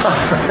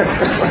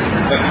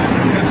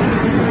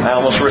 I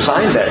almost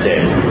resigned that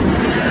day.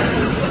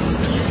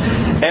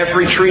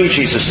 Every tree,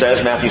 Jesus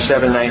says, Matthew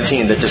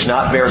 7:19, that does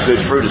not bear good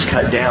fruit is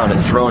cut down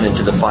and thrown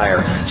into the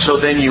fire. So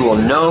then you will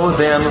know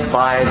them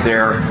by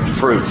their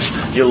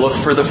fruits. You look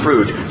for the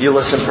fruit. You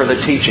listen for the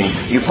teaching.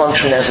 You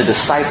function as a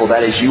disciple.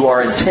 That is, you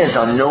are intent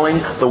on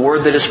knowing the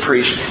Word that is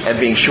preached and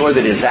being sure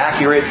that it is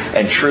accurate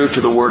and true to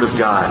the Word of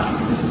God.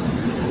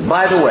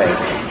 By the way,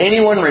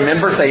 anyone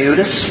remember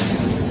Theudas?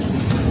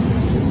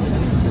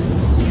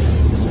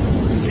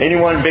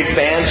 Anyone big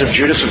fans of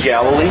Judas of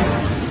Galilee?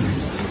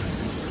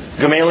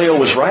 Gamaliel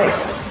was right.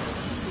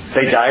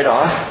 They died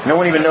off. No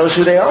one even knows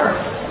who they are.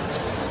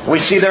 We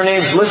see their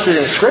names listed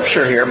in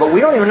Scripture here, but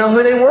we don't even know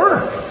who they were,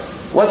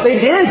 what they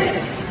did,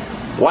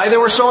 why they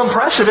were so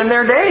impressive in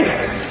their day.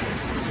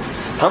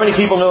 How many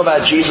people know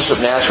about Jesus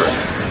of Nazareth?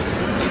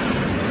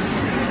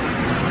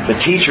 The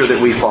teacher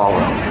that we follow.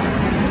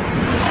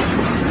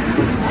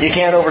 You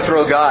can't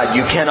overthrow God.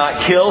 You cannot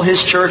kill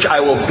His church.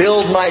 I will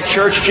build my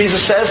church,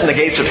 Jesus says, and the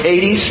gates of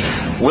Hades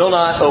will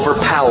not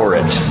overpower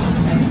it.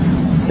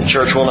 The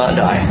church will not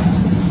die.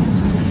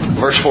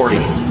 Verse 40.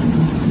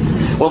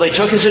 Well, they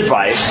took His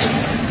advice,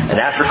 and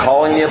after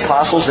calling the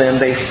apostles in,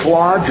 they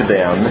flogged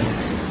them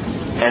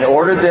and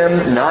ordered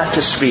them not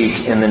to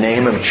speak in the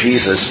name of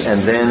Jesus,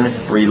 and then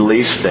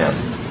released them.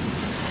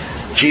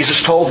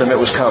 Jesus told them it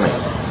was coming.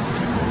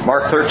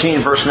 Mark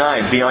 13, verse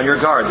 9, "Be on your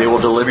guard. They will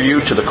deliver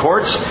you to the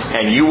courts,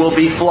 and you will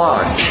be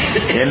flogged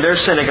in their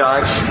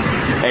synagogues,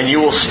 and you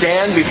will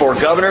stand before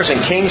governors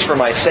and kings for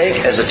my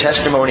sake as a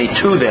testimony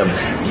to them."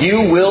 You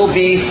will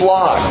be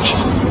flogged.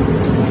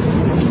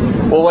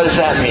 Well, what does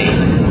that mean?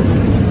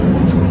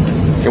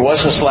 It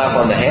wasn't a slap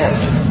on the hand.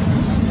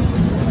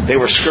 They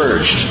were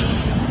scourged.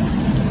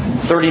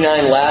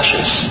 39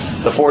 lashes,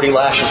 the 40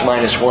 lashes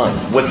minus 1,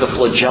 with the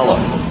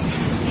flagellum.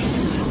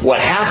 What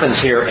happens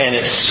here, and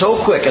it's so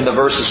quick and the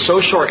verse is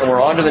so short, and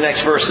we're on to the next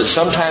verse, that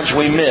sometimes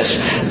we miss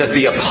that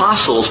the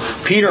apostles,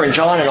 Peter and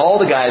John and all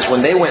the guys,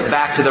 when they went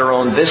back to their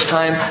own this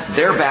time,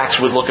 their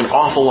backs would look an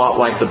awful lot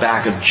like the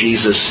back of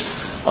Jesus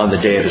on the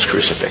day of His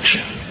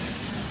crucifixion.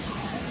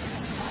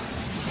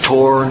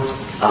 Torn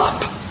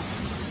up.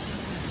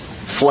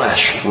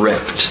 Flesh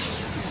ripped.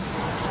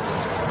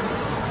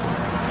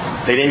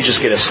 They didn't just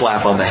get a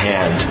slap on the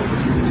hand.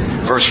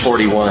 Verse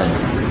 41.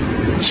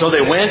 "So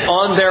they went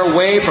on their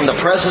way from the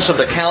presence of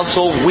the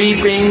council,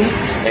 weeping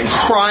and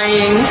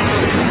crying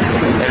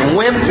and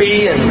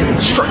wimpy and...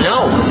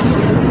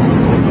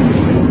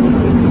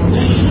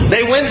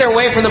 They went their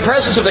way from the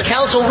presence of the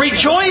council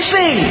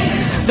rejoicing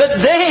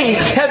that they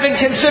had been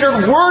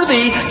considered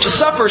worthy to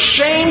suffer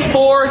shame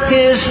for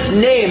His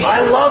name."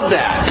 I love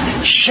that.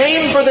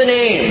 Shame for the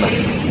name.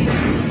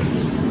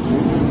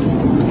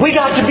 We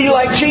got to be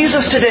like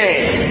Jesus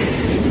today.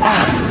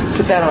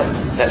 Put that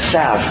on, that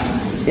salve.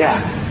 Yeah.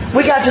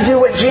 We got to do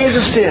what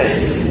Jesus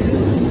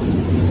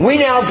did. We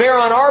now bear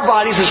on our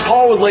bodies, as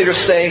Paul would later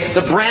say,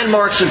 the brand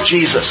marks of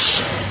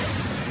Jesus.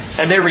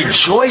 And they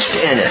rejoiced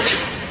in it.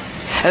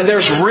 And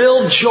there's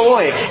real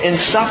joy in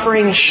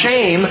suffering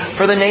shame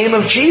for the name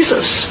of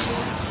Jesus.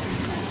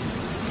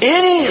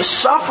 Any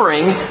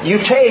suffering you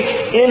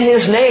take in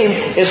His name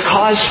is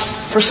cause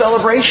for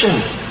celebration.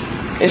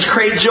 It's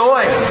great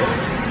joy.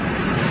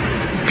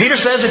 Peter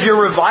says if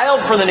you're reviled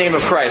for the name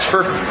of Christ,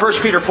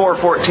 1 Peter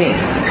 4:14,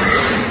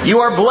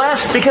 you are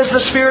blessed because the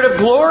Spirit of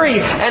glory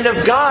and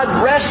of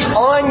God rests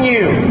on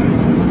you.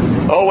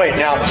 Oh wait,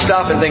 now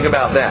stop and think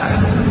about that.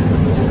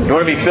 You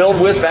want to be filled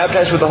with,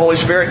 baptized with the Holy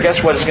Spirit,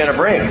 guess what it's going to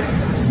bring?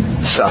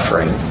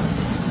 Suffering.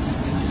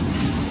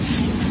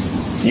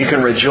 You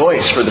can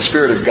rejoice for the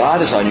Spirit of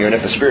God is on you, and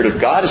if the Spirit of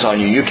God is on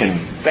you, you can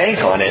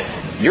bank on it.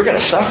 You're going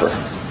to suffer.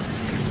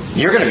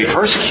 You're going to be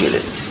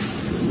persecuted.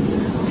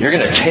 You're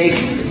going to take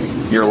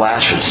your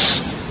lashes.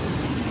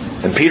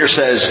 And Peter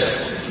says,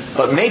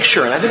 but make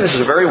sure, and I think this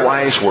is a very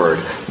wise word,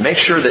 make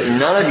sure that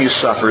none of you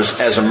suffers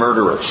as a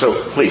murderer. So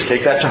please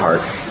take that to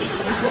heart.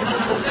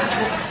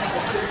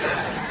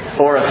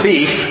 or a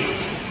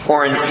thief,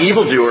 or an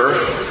evildoer,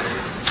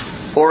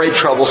 or a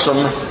troublesome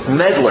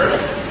meddler.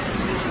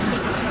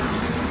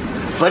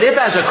 But if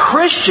as a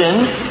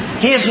Christian,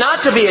 he is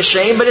not to be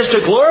ashamed, but is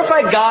to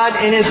glorify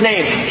God in His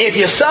name. If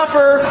you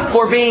suffer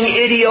for being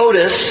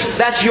idiotus,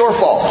 that's your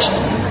fault.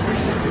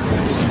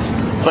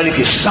 But if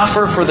you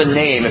suffer for the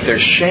name, if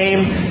there's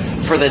shame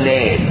for the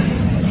name,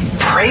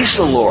 praise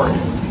the Lord.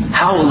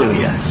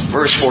 Hallelujah.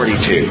 Verse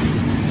 42.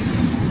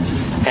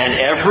 And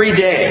every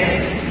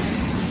day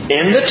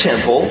in the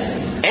temple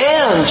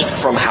and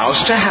from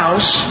house to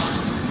house,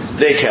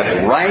 they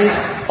kept right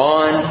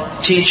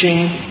on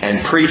teaching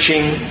and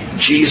preaching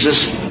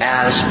Jesus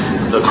as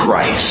the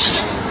Christ.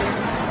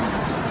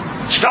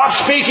 Stop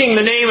speaking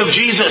the name of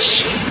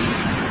Jesus.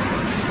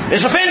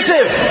 It's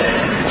offensive.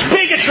 It's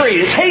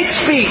bigotry. It's hate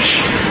speech.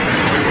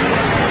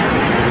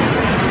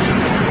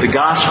 The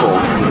gospel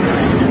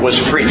was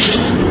preached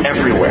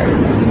everywhere.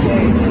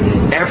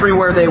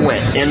 Everywhere they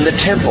went, in the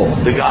temple,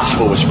 the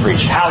gospel was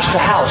preached. House to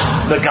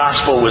house, the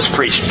gospel was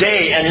preached.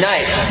 Day and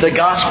night, the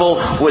gospel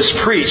was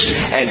preached.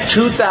 And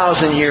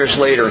 2,000 years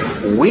later,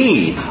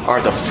 we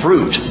are the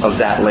fruit of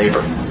that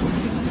labor.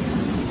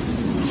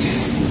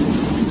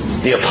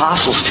 The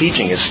apostles'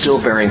 teaching is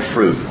still bearing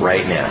fruit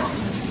right now.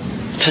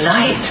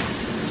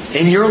 Tonight,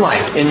 in your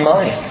life, in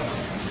mine.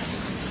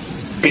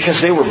 Because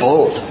they were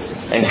bold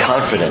and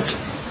confident.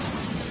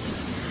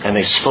 And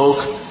they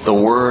spoke the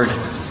word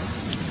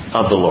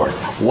of the Lord.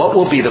 What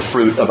will be the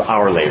fruit of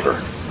our labor?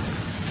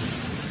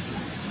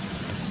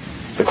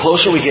 The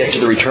closer we get to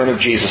the return of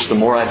Jesus, the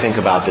more I think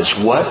about this.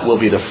 What will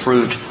be the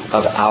fruit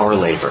of our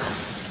labor?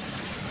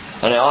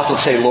 And I often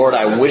say, Lord,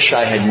 I wish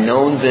I had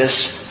known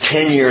this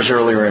 10 years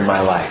earlier in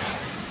my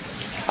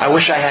life. I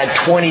wish I had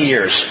 20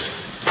 years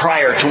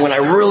prior to when I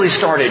really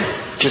started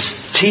to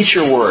teach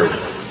your word.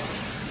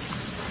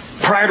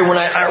 Prior to when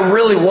I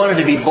really wanted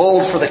to be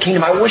bold for the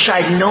kingdom. I wish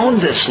I had known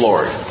this,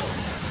 Lord.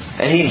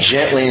 And He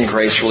gently and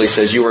gracefully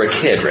says, you were a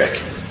kid,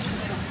 Rick.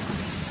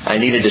 I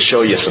needed to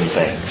show you some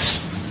things.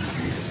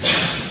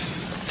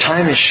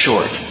 Time is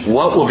short.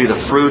 What will be the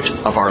fruit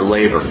of our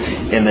labor?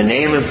 In the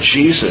name of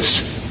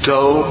Jesus,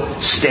 go,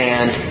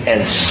 stand,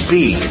 and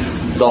speak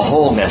the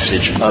whole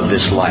message of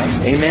this life.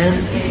 Amen?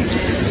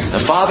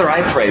 And Father,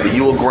 I pray that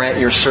you will grant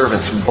your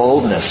servants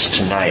boldness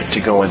tonight to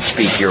go and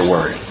speak your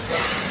word.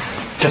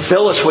 To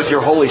fill us with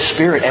your Holy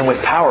Spirit and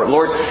with power.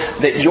 Lord,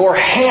 that your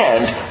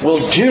hand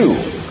will do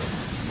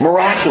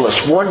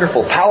miraculous,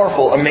 wonderful,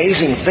 powerful,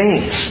 amazing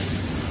things.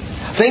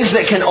 Things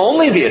that can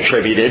only be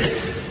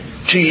attributed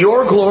to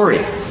your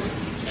glory,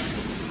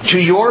 to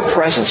your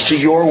presence, to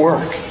your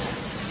work.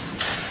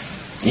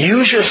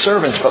 Use your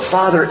servants, but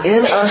Father,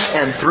 in us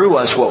and through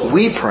us, what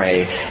we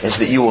pray is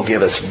that you will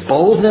give us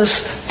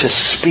boldness to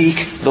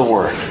speak the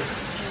word.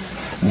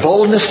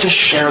 Boldness to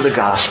share the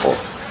gospel.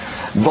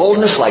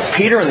 Boldness like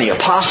Peter and the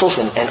apostles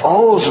and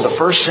all those of the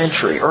first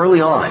century,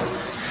 early on.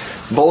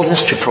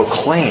 Boldness to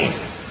proclaim.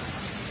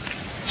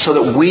 So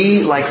that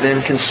we, like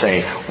them, can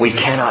say, we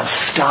cannot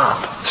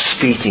stop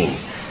speaking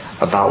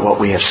about what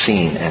we have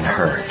seen and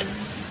heard.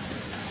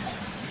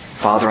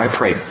 Father, I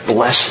pray,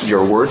 bless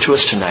your word to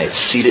us tonight.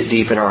 Seed it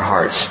deep in our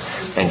hearts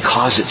and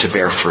cause it to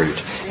bear fruit.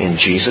 In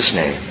Jesus'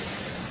 name,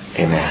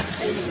 amen.